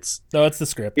anything. It's the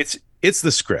script. It's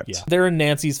the script. Yeah, they're in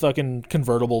Nancy's fucking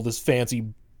convertible, this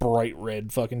fancy bright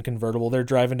red fucking convertible. They're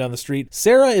driving down the street.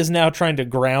 Sarah is now trying to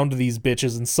ground these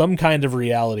bitches in some kind of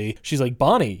reality. She's like,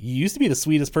 Bonnie, you used to be the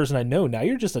sweetest person I know. Now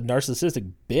you're just a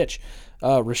narcissistic bitch.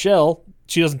 Rochelle,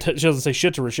 she doesn't say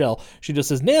shit to Rochelle. She just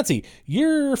says, Nancy,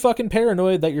 you're fucking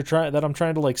paranoid that I'm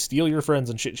trying to like steal your friends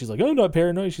and shit. She's like, oh, I'm not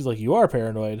paranoid. She's like, you are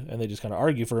paranoid. And they just kind of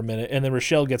argue for a minute. And then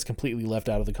Rochelle gets completely left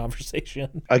out of the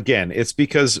conversation. Again, it's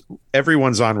because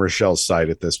everyone's on Rochelle's side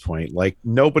at this point. Like,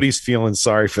 nobody's feeling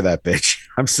sorry for that bitch.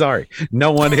 I'm sorry.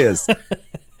 No one is.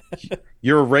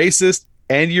 You're a racist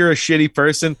and you're a shitty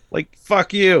person. Like,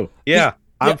 fuck you. Yeah.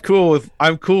 I'm cool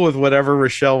with whatever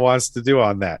Rochelle wants to do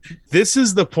on that. This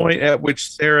is the point at which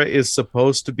Sarah is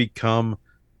supposed to become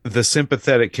the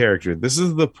sympathetic character. This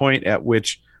is the point at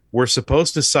which we're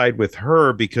supposed to side with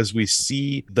her because we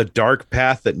see the dark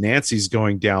path that Nancy's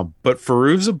going down. But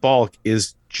Fairuza Balk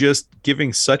is just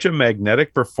giving such a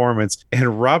magnetic performance,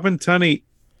 and Robin Tunney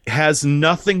has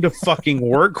nothing to fucking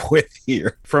work with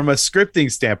here from a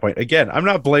scripting standpoint. Again, I'm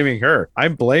not blaming her.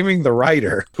 I'm blaming the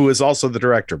writer, who is also the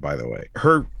director, by the way.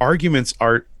 Her arguments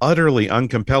are utterly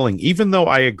uncompelling. Even though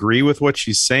I agree with what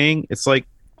she's saying, it's like,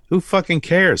 who fucking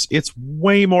cares? It's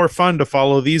way more fun to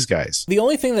follow these guys. The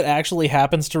only thing that actually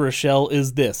happens to Rochelle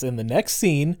is this. In the next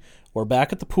scene, we're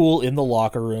back at the pool in the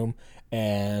locker room,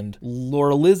 and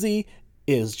Laura Lizzie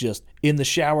is just in the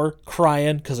shower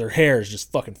crying because her hair is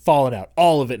just fucking falling out,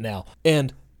 all of it now.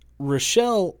 And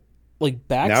Rochelle like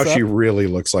backs up. Now she really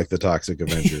looks like the Toxic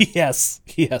Avenger. yes,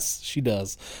 she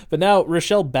does. But now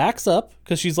Rochelle backs up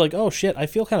because she's like, oh shit, I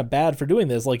feel kind of bad for doing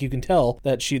this. Like, you can tell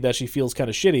that she feels kind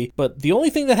of shitty. But the only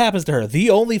thing that happens to her,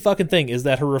 the only fucking thing, is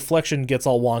that her reflection gets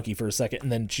all wonky for a second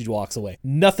and then she walks away.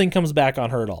 Nothing comes back on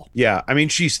her at all. Yeah, I mean,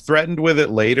 she's threatened with it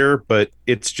later, but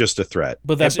it's just a threat.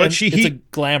 But it's a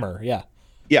glamour, yeah.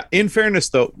 Yeah, in fairness,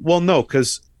 though, well, no,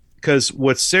 because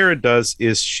what Sarah does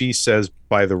is she says,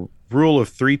 by the rule of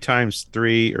 3 times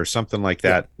 3 or something like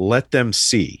that, let them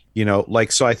see,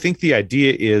 like, so I think the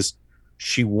idea is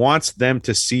she wants them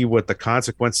to see what the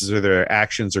consequences of their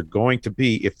actions are going to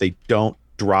be if they don't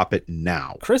drop it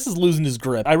now. Chris is losing his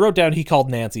grip. I wrote down he called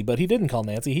Nancy, but he didn't call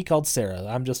Nancy. He called Sarah.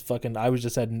 I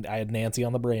had Nancy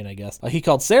on the brain, I guess. He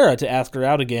called Sarah to ask her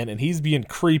out again, and he's being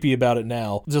creepy about it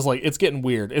now. Just like, it's getting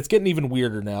weird. It's getting even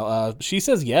weirder now. She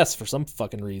says yes for some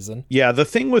fucking reason. Yeah, the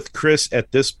thing with Chris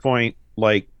at this point,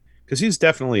 like, because he's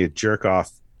definitely a jerk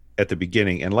off at the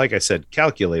beginning, and like I said,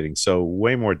 calculating, so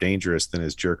way more dangerous than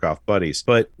his jerk off buddies.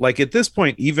 But like at this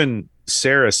point, even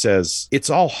Sarah says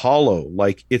it's all hollow.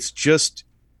 Like, it's just,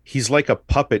 he's like a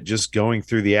puppet just going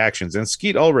through the actions. And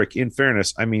Skeet Ulrich, in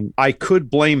fairness, I mean, I could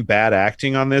blame bad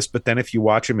acting on this, but then if you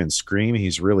watch him in Scream,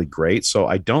 he's really great. So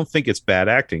I don't think it's bad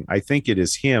acting. I think it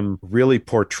is him really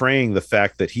portraying the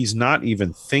fact that he's not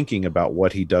even thinking about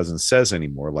what he does and says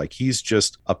anymore. Like, he's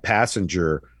just a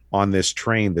passenger on this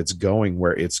train that's going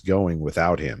where it's going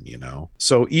without him,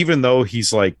 So even though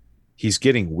he's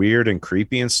getting weird and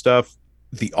creepy and stuff,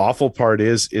 the awful part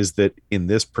is that in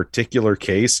this particular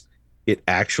case, it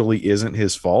actually isn't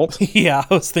his fault. Yeah,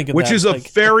 I was thinking which that. is a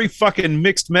very fucking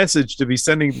mixed message to be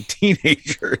sending to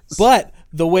teenagers. But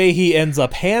the way he ends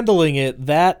up handling it,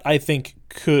 that I think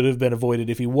could have been avoided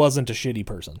if he wasn't a shitty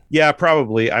person. Yeah,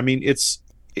 probably. I mean, it's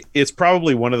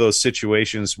probably one of those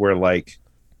situations where, like,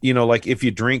 like if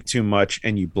you drink too much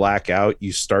and you black out,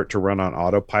 you start to run on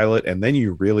autopilot, and then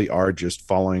you really are just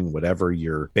following whatever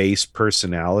your base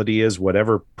personality is,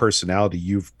 whatever personality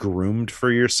you've groomed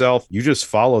for yourself. You just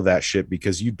follow that shit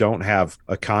because you don't have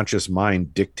a conscious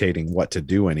mind dictating what to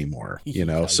do anymore,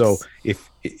 Yikes. So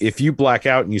if you black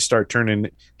out and you start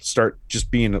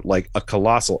just being like a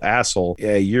colossal asshole,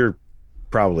 yeah, you're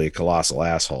probably a colossal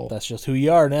asshole. That's just who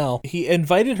you are now. He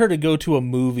invited her to go to a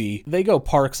movie. They go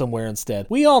park somewhere instead.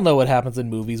 We all know what happens in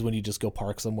movies when you just go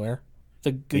park somewhere.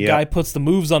 The guy puts the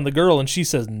moves on the girl and she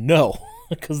says no,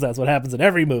 because that's what happens in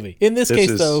every movie. In this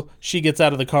case, though, she gets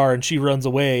out of the car and she runs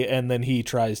away, and then he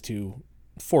tries to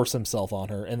force himself on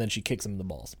her, and then she kicks him in the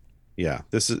balls. Yeah,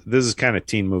 this is kind of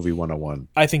teen movie 101.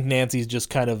 I think Nancy's just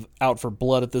kind of out for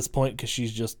blood at this point because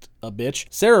she's just a bitch.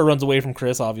 Sarah runs away from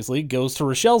Chris, obviously, goes to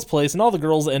Rochelle's place, and all the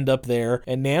girls end up there,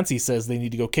 and Nancy says they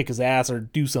need to go kick his ass or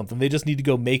do something. They just need to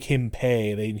go make him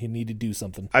pay. They need to do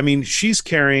something. I mean, she's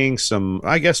carrying some,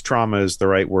 I guess trauma is the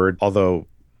right word, although,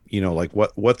 like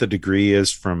what the degree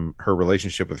is from her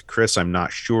relationship with Chris. I'm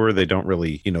not sure. They don't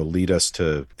really, lead us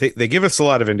to, they give us a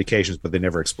lot of indications, but they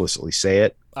never explicitly say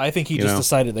it. I think he just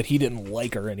decided that he didn't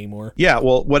like her anymore. Yeah,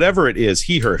 well, whatever it is,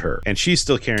 he hurt her, and she's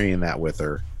still carrying that with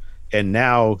her. And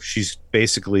now she's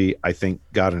basically, I think,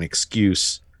 got an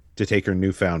excuse to take her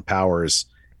newfound powers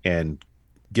and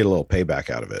get a little payback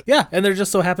out of it. Yeah, and there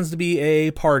just so happens to be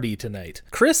a party tonight.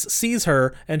 Chris sees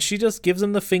her, and she just gives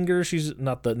him the finger. She's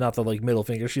not the like middle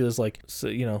finger. She was like, so,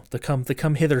 the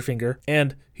come hither finger.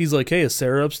 And he's like, hey, is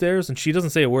Sarah upstairs? And she doesn't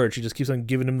say a word. She just keeps on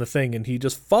giving him the thing, and he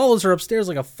just follows her upstairs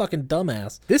like a fucking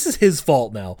dumbass. This is his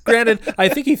fault now. Granted, I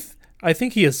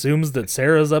think he assumes that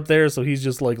Sarah's up there, so he's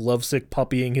just like lovesick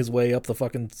puppying his way up the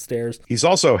fucking stairs. He's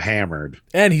also hammered.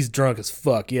 And he's drunk as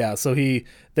fuck, yeah. So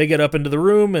they get up into the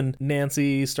room, and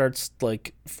Nancy starts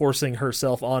like forcing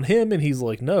herself on him, and he's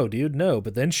like, no, dude, no.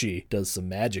 But then she does some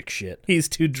magic shit. He's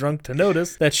too drunk to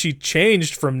notice that she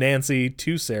changed from Nancy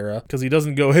to Sarah, because he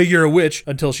doesn't go, hey, you're a witch,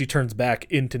 until she turns back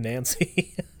into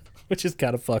Nancy. Which is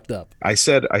kind of fucked up. I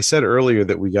said earlier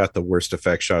that we got the worst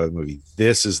effect shot of the movie.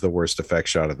 This is the worst effect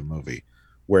shot of the movie,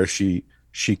 where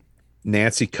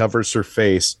Nancy covers her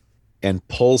face and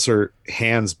pulls her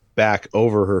hands back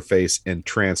over her face and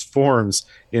transforms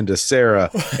into Sarah,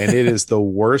 and it is the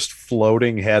worst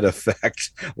floating head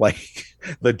effect. Like,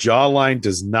 the jawline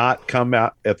does not come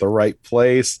out at the right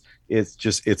place.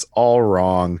 It's all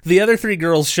wrong. The other three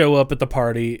girls show up at the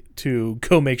party to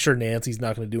go make sure Nancy's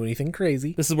not going to do anything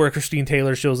crazy. This is where Christine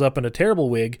Taylor shows up in a terrible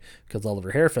wig because all of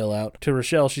her hair fell out. To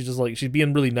Rochelle, she's just like, she's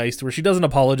being really nice to her. She doesn't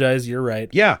apologize. You're right.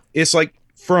 Yeah. It's like,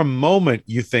 for a moment,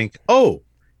 you think, oh,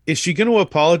 is she going to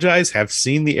apologize? Have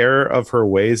seen the error of her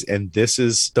ways. And this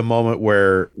is the moment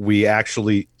where we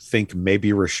actually think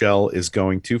maybe Rochelle is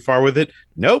going too far with it.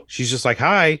 Nope. She's just like,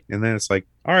 hi. And then it's like,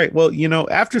 all right, well,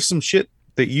 after some shit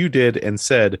that you did and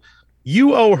said,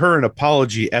 you owe her an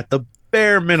apology at the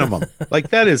bare minimum. Like,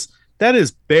 that is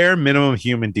bare minimum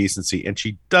human decency, and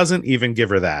she doesn't even give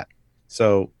her that.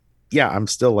 So yeah, I'm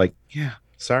still like, yeah,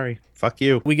 sorry, fuck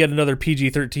you. We get another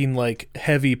PG-13 like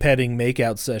heavy petting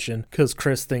makeout session because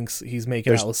Chris thinks he's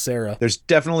making out with Sarah. There's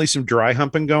definitely some dry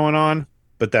humping going on,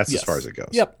 but that's as far as it goes.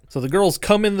 Yep. So the girls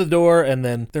come in the door, and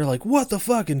then they're like, what the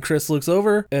fuck? And Chris looks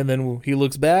over, and then he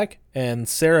looks back, and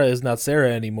Sarah is not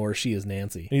Sarah anymore. She is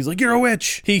Nancy. And he's like, you're a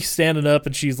witch. He's standing up,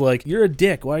 and she's like, you're a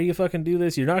dick. Why do you fucking do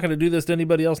this? You're not going to do this to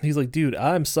anybody else. And he's like, dude,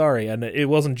 I'm sorry. And it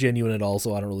wasn't genuine at all,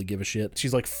 so I don't really give a shit.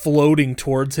 She's like floating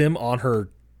towards him on her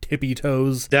tippy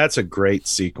toes. That's a great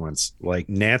sequence. Like,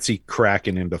 Nancy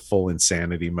cracking into full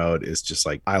insanity mode is just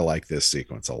like, I like this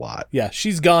sequence a lot. Yeah,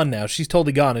 she's gone now. She's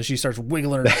totally gone, and she starts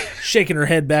wiggling her, shaking her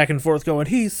head back and forth, going,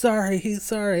 he's sorry.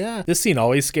 Ah. This scene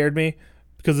always scared me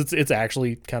because it's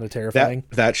actually kind of terrifying.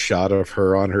 That shot of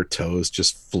her on her toes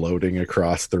just floating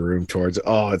across the room towards,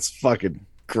 it's fucking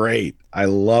great. I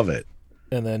love it.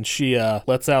 And then she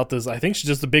lets out this, I think she's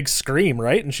just a big scream,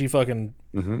 right? And she fucking,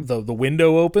 the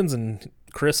window opens and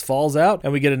Chris falls out,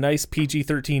 and we get a nice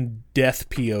PG-13 death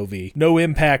POV. No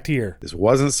impact here. This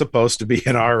wasn't supposed to be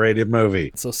an R-rated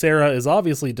movie. So Sarah is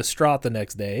obviously distraught the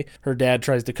next day. Her dad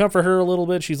tries to comfort her a little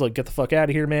bit. She's like, get the fuck out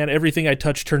of here, man. Everything I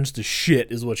touch turns to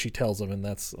shit is what she tells him. And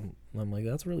I'm like,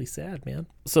 that's really sad, man.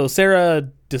 So Sarah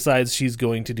decides she's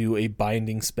going to do a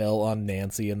binding spell on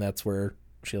Nancy, and that's where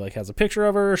she like has a picture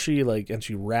of her. And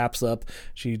she wraps up.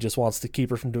 She just wants to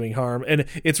keep her from doing harm. And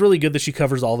it's really good that she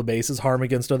covers all the bases, harm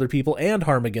against other people and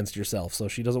harm against yourself. So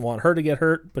she doesn't want her to get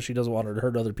hurt, but she doesn't want her to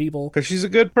hurt other people. Because she's a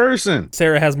good person.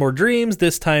 Sarah has more dreams.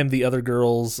 This time the other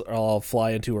girls all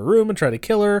fly into her room and try to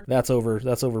kill her. That's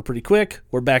over pretty quick.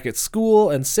 We're back at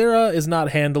school, and Sarah is not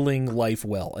handling life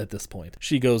well at this point.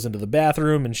 She goes into the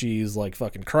bathroom and she's like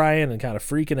fucking crying and kind of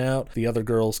freaking out. The other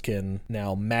girls can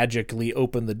now magically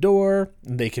open the door.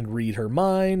 They can read her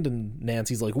mind, and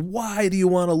Nancy's like, why do you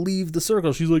want to leave the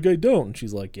circle? She's like, I don't. And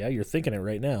she's like, yeah, you're thinking it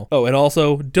right now. Oh, and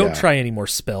also, don't try any more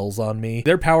spells on me.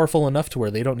 They're powerful enough to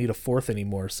where they don't need a fourth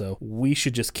anymore, so we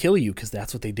should just kill you, because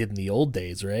that's what they did in the old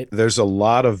days, right? There's a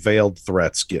lot of veiled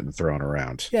threats getting thrown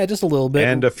around. Yeah, just a little bit.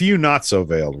 And a few not so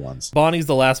veiled ones. Bonnie's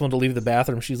the last one to leave the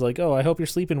bathroom. She's like, oh, I hope you're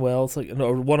sleeping well. It's like,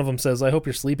 no, one of them says, I hope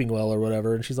you're sleeping well, or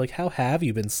whatever. And she's like, how have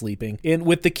you been sleeping? And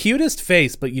with the cutest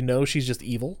face, but she's just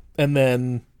evil. And then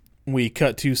we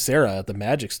cut to Sarah at the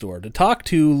magic store to talk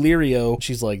to Lirio.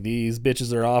 She's like, these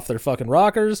bitches are off their fucking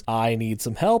rockers. I need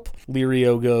some help.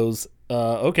 Lirio goes,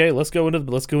 okay, let's go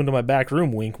into my back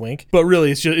room, wink wink. But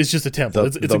really it's just a temple.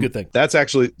 It's a good thing.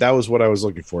 That was what I was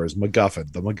looking for, is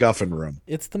MacGuffin, the MacGuffin room.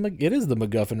 It is the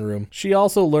MacGuffin room. She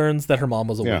also learns that her mom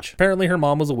was a witch. Apparently her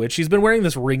mom was a witch. She's been wearing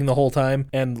this ring the whole time,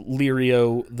 and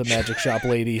Lirio, the magic shop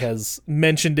lady, has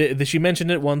mentioned it. She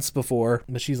mentioned it once before,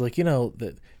 but she's like,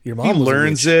 that your mom was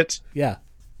learns a witch. it. Yeah.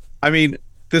 I mean,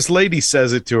 this lady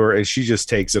says it to her and she just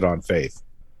takes it on faith.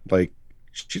 Like,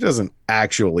 she doesn't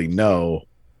actually know.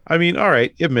 I mean, all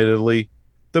right, admittedly,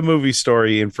 the movie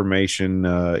story information,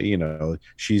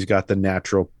 she's got the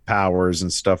natural powers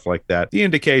and stuff like that. The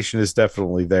indication is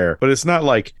definitely there, but it's not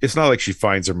like she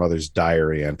finds her mother's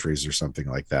diary entries or something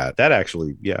like that. That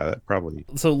actually, that probably.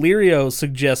 So Lirio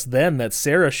suggests then that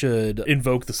Sarah should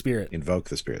invoke the spirit.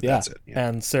 That's it. Yeah.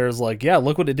 And Sarah's like,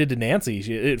 look what it did to Nancy.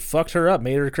 It fucked her up,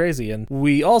 made her crazy. And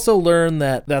we also learn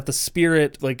that the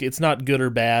spirit, like, it's not good or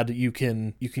bad. You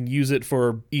can use it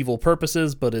for evil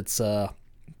purposes, but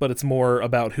it's more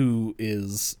about who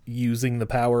is using the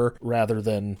power rather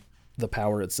than the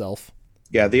power itself.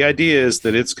 Yeah, the idea is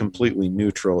that it's completely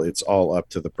neutral. It's all up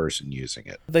to the person using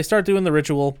it. They start doing the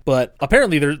ritual, but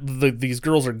apparently these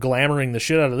girls are glamoring the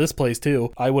shit out of this place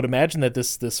too. I would imagine that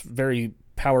this very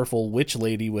powerful witch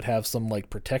lady would have some like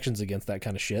protections against that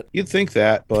kind of shit. You'd think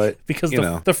that, but because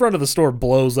the front of the store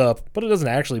blows up, but it doesn't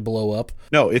actually blow up.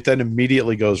 No, it then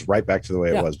immediately goes right back to the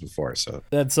way it was before. So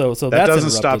that doesn't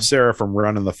interrupted. Stop Sarah from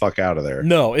running the fuck out of there.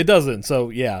 No, it doesn't. So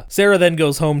yeah, Sarah then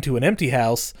goes home to an empty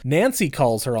house. Nancy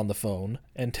calls her on the phone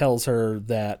and tells her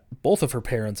that both of her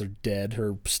parents are dead,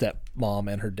 her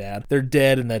stepmom and her dad. They're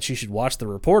dead, and that she should watch the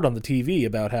report on the TV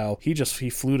about how he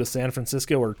flew to San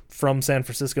Francisco, or from San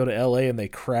Francisco to LA, and they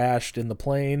crashed in the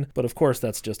plane. But of course,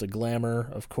 that's just a glamour.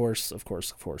 Of course.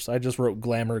 I just wrote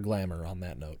glamour on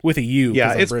that note. With a U.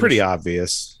 Yeah, it's British. pretty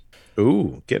obvious.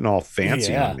 Ooh, getting all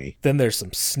fancy on me. Then there's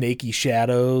some snaky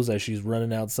shadows as she's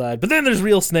running outside. But then there's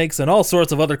real snakes and all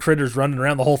sorts of other critters running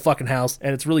around the whole fucking house.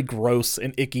 And it's really gross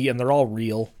and icky, and they're all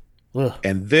real. Ugh.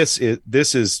 And this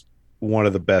is one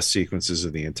of the best sequences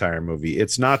of the entire movie.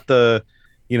 It's not the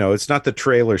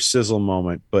trailer sizzle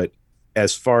moment, but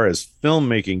as far as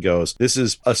filmmaking goes, this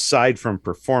is, aside from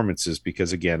performances,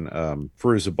 because again,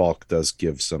 Fairuza Balk does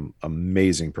give some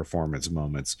amazing performance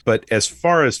moments. But as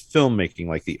far as filmmaking,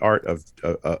 like the art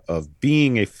of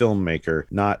being a filmmaker,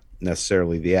 not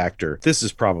necessarily the actor, this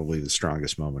is probably the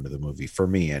strongest moment of the movie for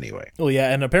me anyway. Well,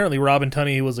 yeah, and apparently Robin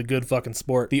Tunney was a good fucking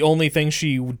sport. The only thing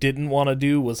she didn't want to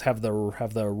do was have the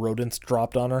rodents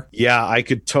dropped on her. Yeah, I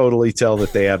could totally tell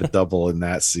that they had a double in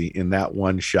that scene, in that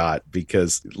one shot,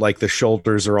 because like the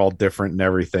shoulders are all different and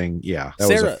everything. Yeah, that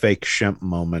was a fake Shemp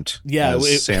moment. Yeah,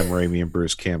 as Sam Raimi and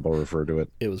Bruce Campbell refer to it.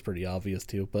 It was pretty obvious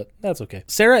too, but that's okay.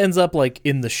 Sarah ends up like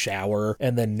in the shower,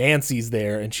 and then Nancy's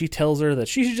there, and she tells her that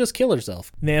she should just kill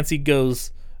herself. Nancy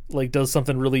goes, like, does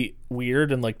something really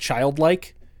weird and like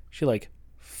childlike. She like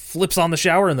flips on the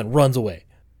shower and then runs away,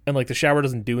 and like the shower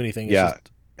doesn't do anything. It's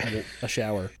just a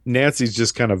shower. Nancy's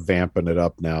just kind of vamping it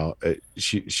up now.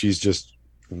 She's just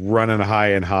running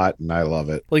high and hot, and I love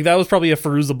it. Like, that was probably a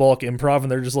Fairuza Balk improv,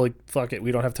 and they're just like, fuck it,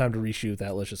 we don't have time to reshoot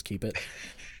that, let's just keep it.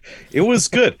 It was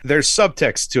good. There's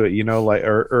subtext to it, like,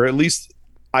 or at least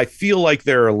I feel like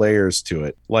there are layers to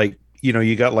it. Like,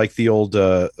 you got like the old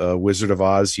Wizard of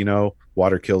Oz,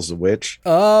 water kills the witch.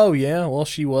 Oh yeah, well,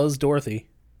 she was Dorothy.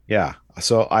 Yeah,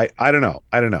 so I don't know.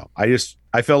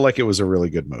 I felt like it was a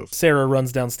really good move. Sarah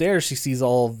runs downstairs. She sees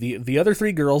all the other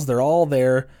three girls. They're all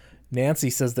there. Nancy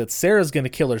says that Sarah's going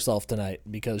to kill herself tonight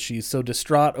because she's so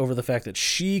distraught over the fact that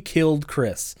she killed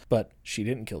Chris, but she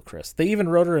didn't kill Chris. They even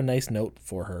wrote her a nice note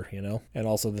for her, and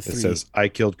also it says, "I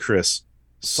killed Chris.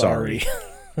 Sorry."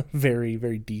 Very,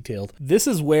 very detailed. This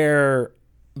is where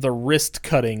the wrist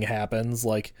cutting happens.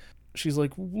 Like, she's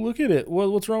like, look at it.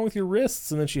 What's wrong with your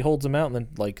wrists? And then she holds them out, and then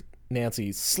like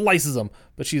Nancy slices them.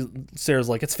 But Sarah's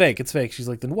like, it's fake. She's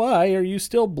like, then why are you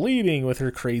still bleeding, with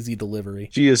her crazy delivery?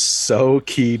 She is so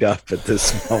keyed up at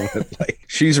this moment. Like,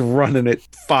 she's running at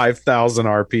 5,000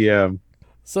 RPM.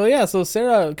 So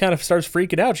Sarah kind of starts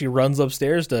freaking out. She runs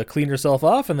upstairs to clean herself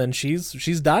off, and then she's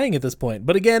dying at this point.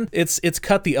 But again, it's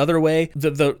cut the other way.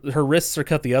 Her wrists are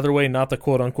cut the other way, not the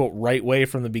quote unquote right way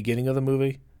from the beginning of the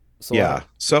movie. So yeah.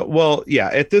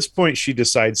 At this point she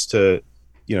decides to,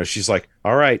 she's like,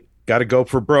 all right, got to go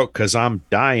for broke because I'm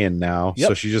dying now. Yep.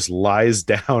 So she just lies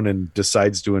down and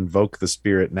decides to invoke the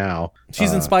spirit now.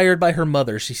 She's inspired by her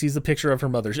mother. She sees a picture of her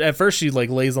mother. At first she like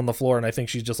lays on the floor, and I think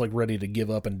she's just like ready to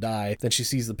give up and die. Then she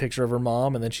sees the picture of her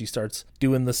mom, and then she starts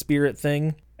doing the spirit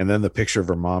thing. And then the picture of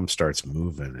her mom starts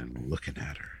moving and looking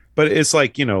at her. But it's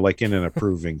like, like in an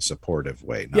approving, supportive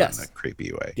way, not Yes. in a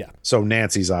creepy way. Yeah. So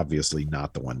Nancy's obviously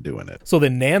not the one doing it. So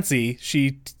then Nancy,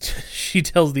 she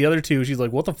tells the other two, she's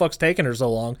like, what the fuck's taking her so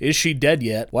long? Is she dead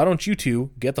yet? Why don't you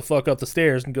two get the fuck up the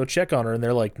stairs and go check on her? And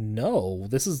they're like, no,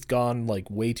 this has gone like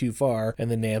way too far.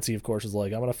 And then Nancy, of course, is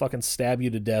like, I'm going to fucking stab you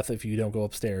to death if you don't go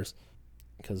upstairs.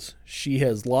 Because she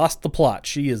has lost the plot.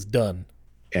 She is done.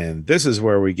 And this is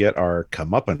where we get our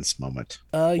comeuppance moment.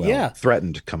 Yeah.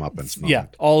 Threatened comeuppance moment. Yeah.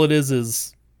 All it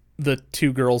is the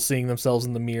two girls seeing themselves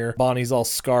in the mirror. Bonnie's all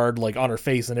scarred, like on her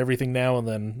face and everything now, and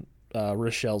then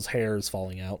Rochelle's hair is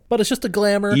falling out. But it's just a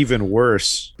glamour. Even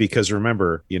worse, because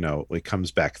remember, it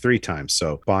comes back 3 times.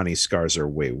 So Bonnie's scars are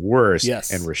way worse.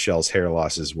 Yes. And Rochelle's hair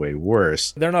loss is way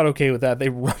worse. They're not okay with that. They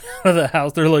run out of the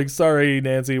house. They're like, sorry,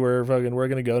 Nancy, we're going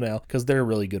to go now. Because they're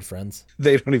really good friends.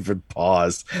 They don't even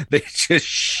pause. They just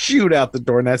shoot out the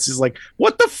door. Nancy's like,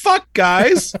 what the fuck,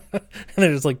 guys? And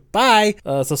they're just like, bye.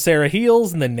 So Sarah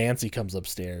heals, and then Nancy comes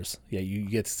upstairs. Yeah, you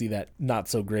get to see that not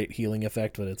so great healing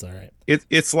effect, but it's all right.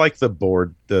 It's like the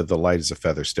board, the light is a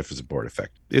feather, stiff as a board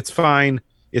effect. It's fine.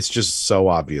 It's just so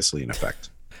obviously an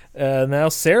effect. Now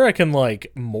Sarah can like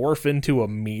morph into a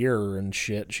mirror and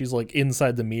shit. She's like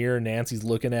inside the mirror. Nancy's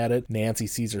looking at it. Nancy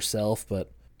sees herself,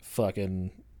 but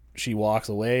fucking she walks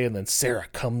away, and then Sarah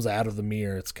comes out of the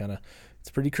mirror. It's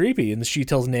pretty creepy. And she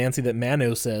tells Nancy that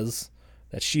Mano says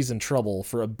that she's in trouble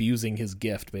for abusing his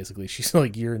gift, basically. She's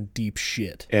like, you're in deep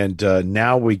shit. And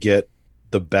now we get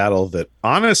the battle that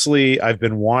honestly I've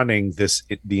been wanting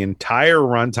the entire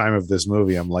runtime of this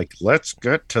movie. I'm like, let's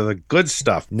get to the good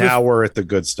stuff. Now we're at the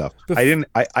good stuff.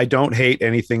 I don't hate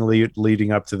anything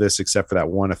leading up to this except for that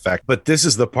one effect, but this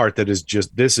is the part that is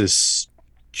just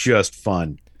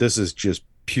fun. This is just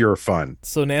pure fun.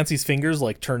 So Nancy's fingers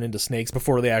like turn into snakes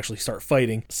before they actually start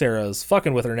fighting. Sarah's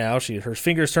fucking with her now. Her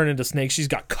fingers turn into snakes. She's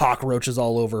got cockroaches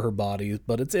all over her body,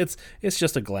 but it's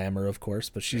just a glamour, of course.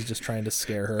 But she's just trying to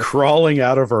scare her, crawling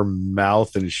out of her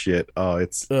mouth and shit. Oh,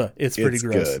 it's pretty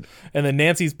gross. Good. And then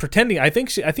Nancy's pretending. I think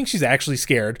she's actually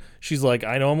scared. She's like,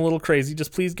 I know I'm a little crazy.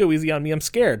 Just please go easy on me. I'm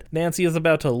scared. Nancy is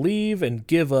about to leave and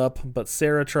give up, but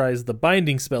Sarah tries the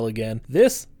binding spell again.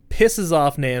 This pisses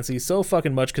off Nancy so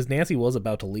fucking much because Nancy was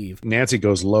about to leave. Nancy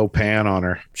goes low pan on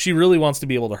her. She really wants to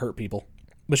be able to hurt people,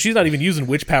 but she's not even using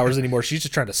witch powers anymore. She's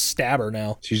just trying to stab her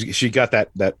now. She got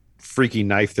that freaky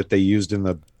knife that they used in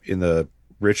the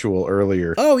ritual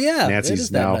earlier. Oh yeah,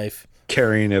 Nancy's now knife.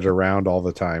 Carrying it around all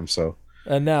the time. So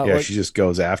and now she just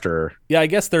goes after her. Yeah, I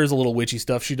guess there's a little witchy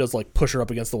stuff. She does like push her up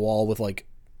against the wall with like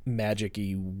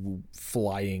magic-y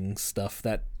flying stuff.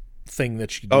 That thing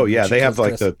that she they have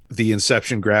like the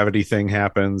Inception gravity thing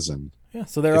happens, and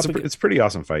so they're it's a pretty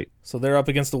awesome fight. So they're up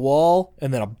against the wall,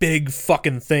 and then a big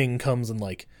fucking thing comes and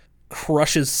like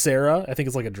crushes Sarah. I think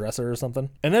it's like a dresser or something,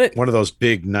 and then one of those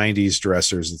big 90s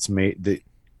dressers that's made that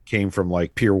came from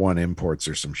like Pier 1 imports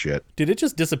or some shit. Did it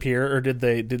just disappear, or did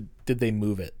they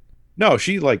move it? No,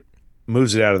 she like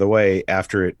moves it out of the way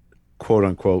after it quote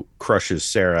unquote crushes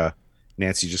Sarah.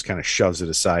 Nancy just kind of shoves it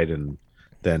aside, and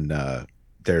then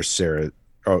there's Sarah.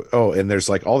 Oh, and there's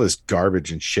like all this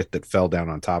garbage and shit that fell down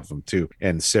on top of them too,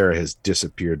 and Sarah has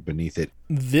disappeared beneath it.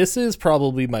 This is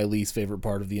probably my least favorite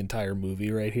part of the entire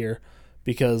movie right here,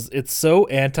 because it's so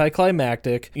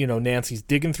anticlimactic. Nancy's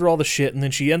digging through all the shit, and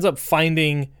then she ends up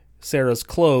finding Sarah's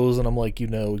clothes, and I'm like,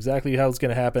 exactly how it's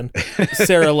gonna happen.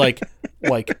 Sarah like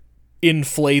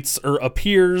inflates or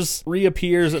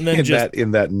reappears, and then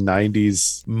in that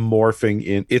 90s morphing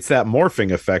in. It's that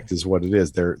morphing effect is what it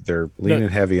is. They're leaning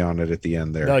heavy on it at the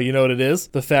end there. No, you know what it is?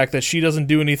 The fact that she doesn't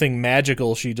do anything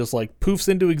magical. She just like poofs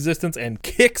into existence and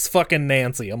kicks fucking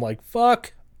Nancy. I'm like,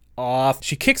 fuck off.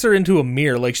 She kicks her into a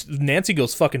mirror. Like Nancy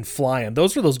goes fucking flying.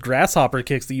 Those were those grasshopper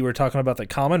kicks that you were talking about that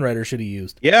Kamen Rider should have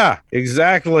used. Yeah,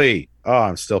 exactly. Oh,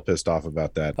 I'm still pissed off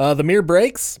about that. The mirror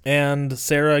breaks, and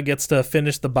Sarah gets to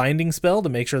finish the binding spell to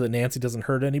make sure that Nancy doesn't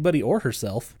hurt anybody or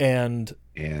herself. And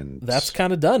that's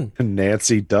kind of done.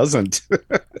 Nancy doesn't.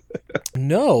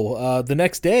 No, the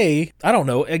next day, I don't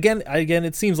know. Again,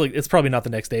 it seems like it's probably not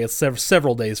the next day. It's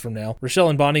several days from now. Rochelle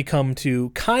and Bonnie come to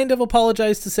kind of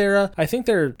apologize to Sarah. I think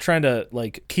they're trying to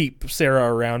like keep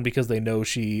Sarah around because they know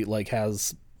she like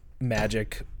has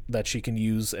magic that she can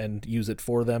use and use it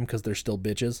for them because they're still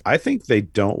bitches. I think they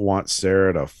don't want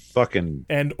Sarah to fucking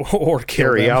or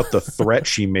carry out the threat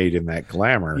she made in that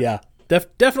glamour. Yeah.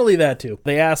 Definitely that too.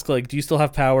 They ask like, do you still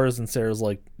have powers? And Sarah's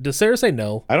like, does Sarah say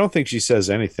no? I don't think she says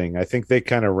anything. I think they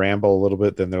kind of ramble a little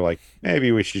bit. Then they're like, maybe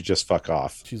we should just fuck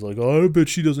off. She's like, oh, I bet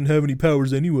she doesn't have any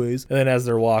powers anyways. And then as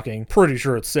they're walking, pretty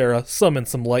sure it's Sarah, summons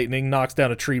some lightning, knocks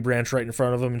down a tree branch right in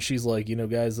front of them. And she's like,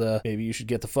 guys, maybe you should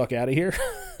get the fuck out of here.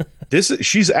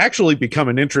 She's actually become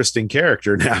an interesting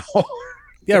character now.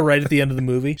 Yeah, right at the end of the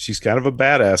movie. She's kind of a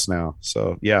badass now.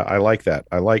 So yeah, I like that.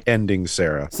 I like ending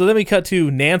Sarah. So then we cut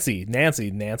to Nancy.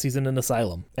 Nancy's in an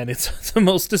asylum, and it's the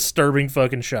most disturbing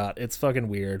fucking shot. It's fucking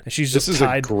weird. She's just tied. This is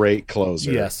a great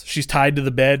closer. Yes, she's tied to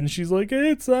the bed, and she's like,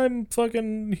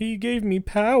 he gave me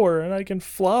power, and I can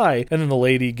fly. And then the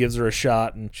lady gives her a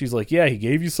shot, and she's like, yeah, he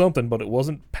gave you something, but it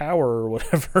wasn't power or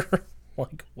whatever.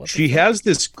 Like, what she has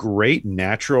this great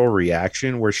natural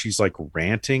reaction where she's like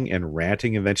ranting, and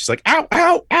then she's like, ow,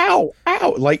 ow, ow,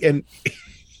 ow. Like, and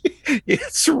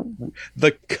it's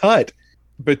the cut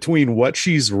between what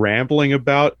she's rambling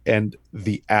about and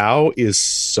the ow is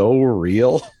so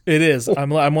real. It is. I'm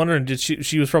wondering, did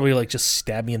she was probably like, just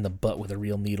stab me in the butt with a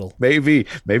real needle. Maybe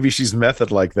she's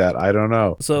method like that. I don't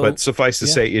know. So, but suffice to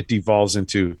say, it devolves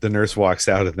into the nurse walks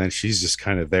out, and then she's just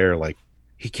kind of there like,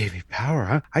 he gave me power,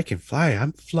 huh? I can fly.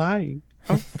 I'm flying.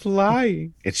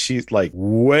 And she's like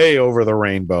way over the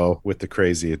rainbow with the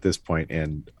crazy at this point,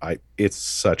 and it's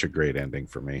such a great ending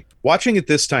for me. Watching it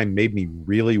this time made me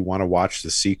really want to watch the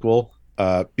sequel,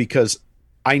 because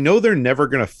I know they're never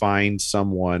going to find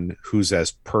someone who's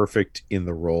as perfect in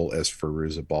the role as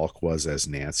Fairuza Balk was as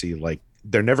Nancy. Like,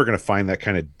 they're never going to find that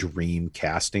kind of dream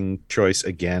casting choice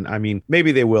again. I mean,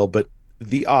 maybe they will, but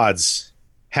the odds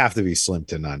have to be slim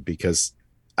to none, because,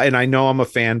 and I know I'm a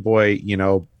fanboy, you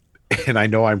know, and I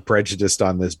know I'm prejudiced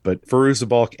on this, but Fairuza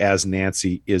Balk as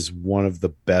Nancy is one of the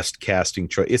best casting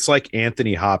choice. It's like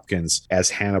Anthony Hopkins as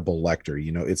Hannibal Lecter.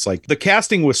 You know, it's like the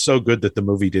casting was so good that the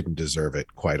movie didn't deserve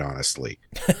it, quite honestly.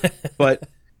 But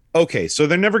okay, so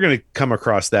they're never going to come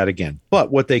across that again.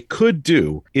 But what they could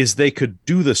do is they could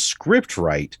do the script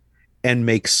right and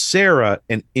make Sarah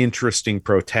an interesting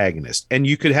protagonist. And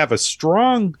you could have a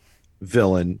strong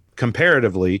villain.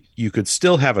 Comparatively, you could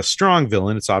still have a strong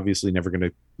villain. It's obviously never going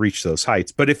to reach those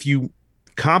heights, but if you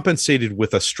compensated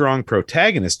with a strong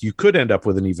protagonist, you could end up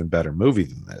with an even better movie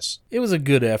than this. It was a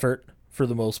good effort for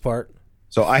the most part.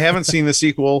 So I haven't seen the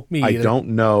sequel. Me I either. don't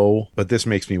know, but this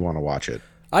makes me want to watch it.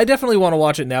 I definitely want to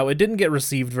watch it now. It didn't get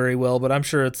received very well, but I'm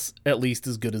sure it's at least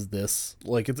as good as this.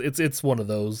 Like, it's one of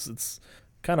those. It's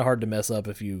kind of hard to mess up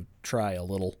if you try a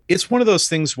little. It's one of those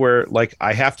things where, like,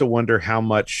 I have to wonder how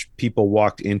much people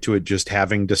walked into it just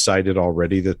having decided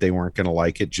already that they weren't going to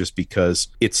like it, just because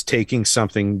it's taking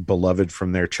something beloved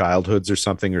from their childhoods or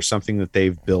something that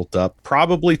they've built up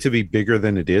probably to be bigger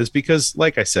than it is. Because,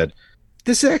 like I said,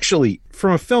 this actually,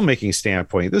 from a filmmaking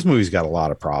standpoint, this movie's got a lot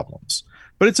of problems,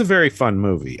 but it's a very fun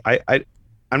movie.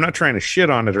 I'm not trying to shit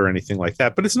on it or anything like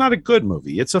that, but it's not a good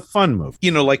movie. It's a fun movie.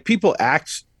 You know, like, people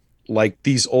act like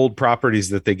these old properties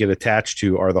that they get attached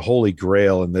to are the holy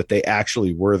grail and that they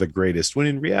actually were the greatest, when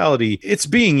in reality it's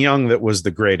being young that was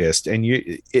the greatest, and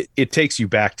it takes you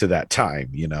back to that time,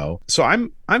 you know. So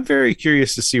I'm very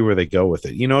curious to see where they go with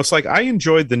it. You know, it's like, I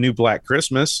enjoyed the new Black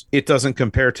Christmas. It doesn't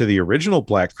compare to the original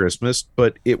Black Christmas,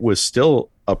 but it was still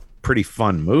a pretty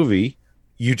fun movie.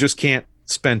 You just can't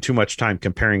spend too much time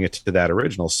comparing it to that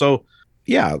original. So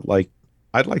yeah, like,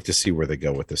 I'd like to see where they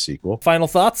go with the sequel. Final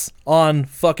thoughts on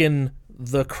fucking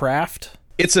The Craft?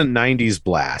 It's a 90s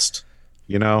blast,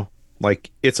 you know?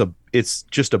 Like, it's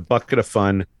just a bucket of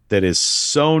fun that is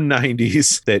so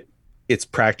 90s that it's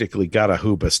practically got a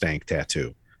Hoobastank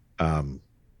tattoo.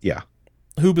 Yeah.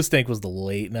 Hoobastank was the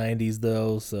late 90s,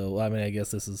 though, so, I mean, I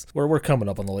guess this is... We're coming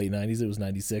up on the late 90s. It was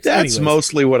 96. That's Anyways.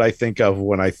 Mostly what I think of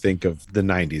when I think of the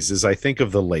 90s, is I think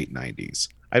of the late 90s.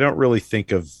 I don't really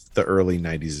think of the early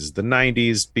 90s as the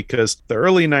 90s, because the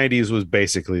early 90s was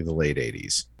basically the late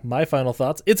 80s. My final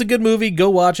thoughts. It's a good movie. Go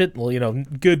watch it. Well, you know,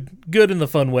 good in the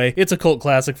fun way. It's a cult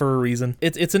classic for a reason.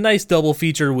 It's a nice double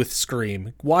feature with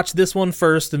Scream. Watch this one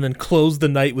first and then close the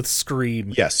night with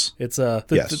Scream. Yes. It's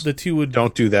yes. The two would...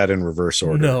 Don't do that in reverse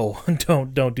order. No,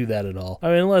 don't do that at all. I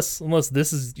mean, unless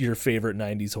this is your favorite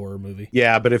 90s horror movie.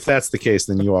 Yeah, but if that's the case,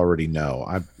 then you already know.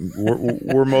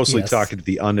 We're mostly Yes. talking to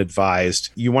the unadvised.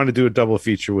 You want to do a double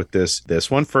feature with this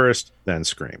one first, then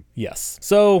Scream. Yes.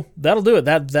 So that'll do it.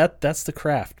 That's The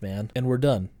Craft, man. And we're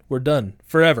done. We're done.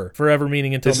 Forever. Forever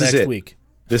meaning until This is next it. week.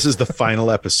 This is the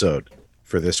final episode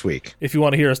for this week. If you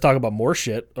want to hear us talk about more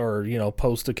shit, or, you know,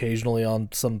 post occasionally on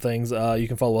some things, you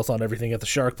can follow us on everything at the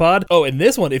Shark Pod. Oh, and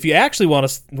this one, if you actually want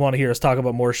to hear us talk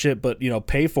about more shit, but, you know,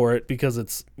 pay for it because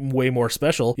it's way more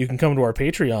special, you can come to our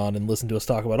Patreon and listen to us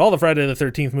talk about all the Friday the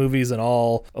 13th movies and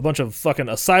a bunch of fucking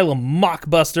Asylum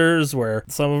mockbusters, where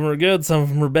some of them are good, some of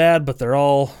them are bad, but they're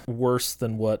all worse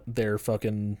than what they're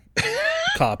fucking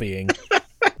copying.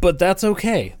 But that's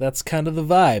okay. That's kind of the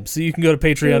vibe. So you can go to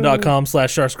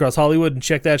patreon.com/SharksCrossHollywood and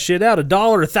check that shit out. $1,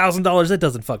 $1,000, that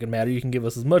doesn't fucking matter. You can give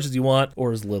us as much as you want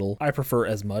or as little. I prefer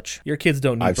as much. Your kids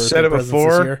don't need I've birthday said it presents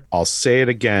before. this year. I'll say it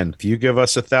again. If you give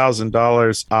us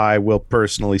 $1,000, I will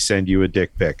personally send you a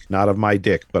dick pic. Not of my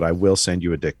dick, but I will send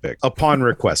you a dick pic upon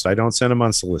request. I don't send them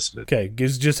unsolicited. Okay,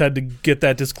 just had to get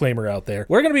that disclaimer out there.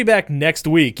 We're going to be back next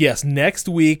week. Yes, next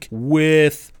week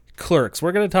with Clerks.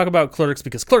 We're going to talk about Clerks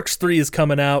because Clerks 3 is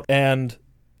coming out and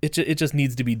it just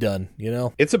needs to be done, you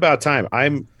know? It's about time.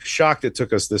 I'm shocked it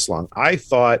took us this long. I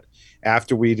thought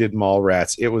after we did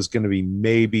Mallrats, it was going to be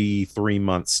maybe 3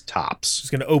 months tops.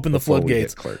 Just going to open the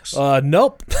floodgates. Clerks.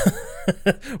 Nope.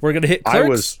 We're going to hit Clerks. I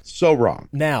was so wrong.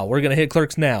 Now. We're going to hit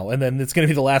Clerks now. And then it's going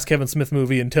to be the last Kevin Smith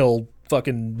movie until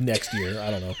fucking next year.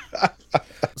 I don't know.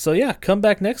 So yeah, come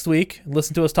back next week,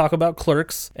 listen to us talk about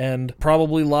Clerks and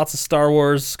probably lots of Star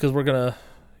Wars because we're going to,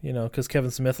 you know, because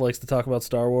Kevin Smith likes to talk about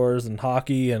Star Wars and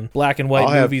hockey and black and white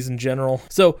movies in general.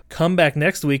 So come back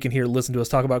next week and listen to us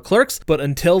talk about Clerks. But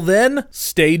until then,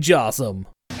 stay jawsome.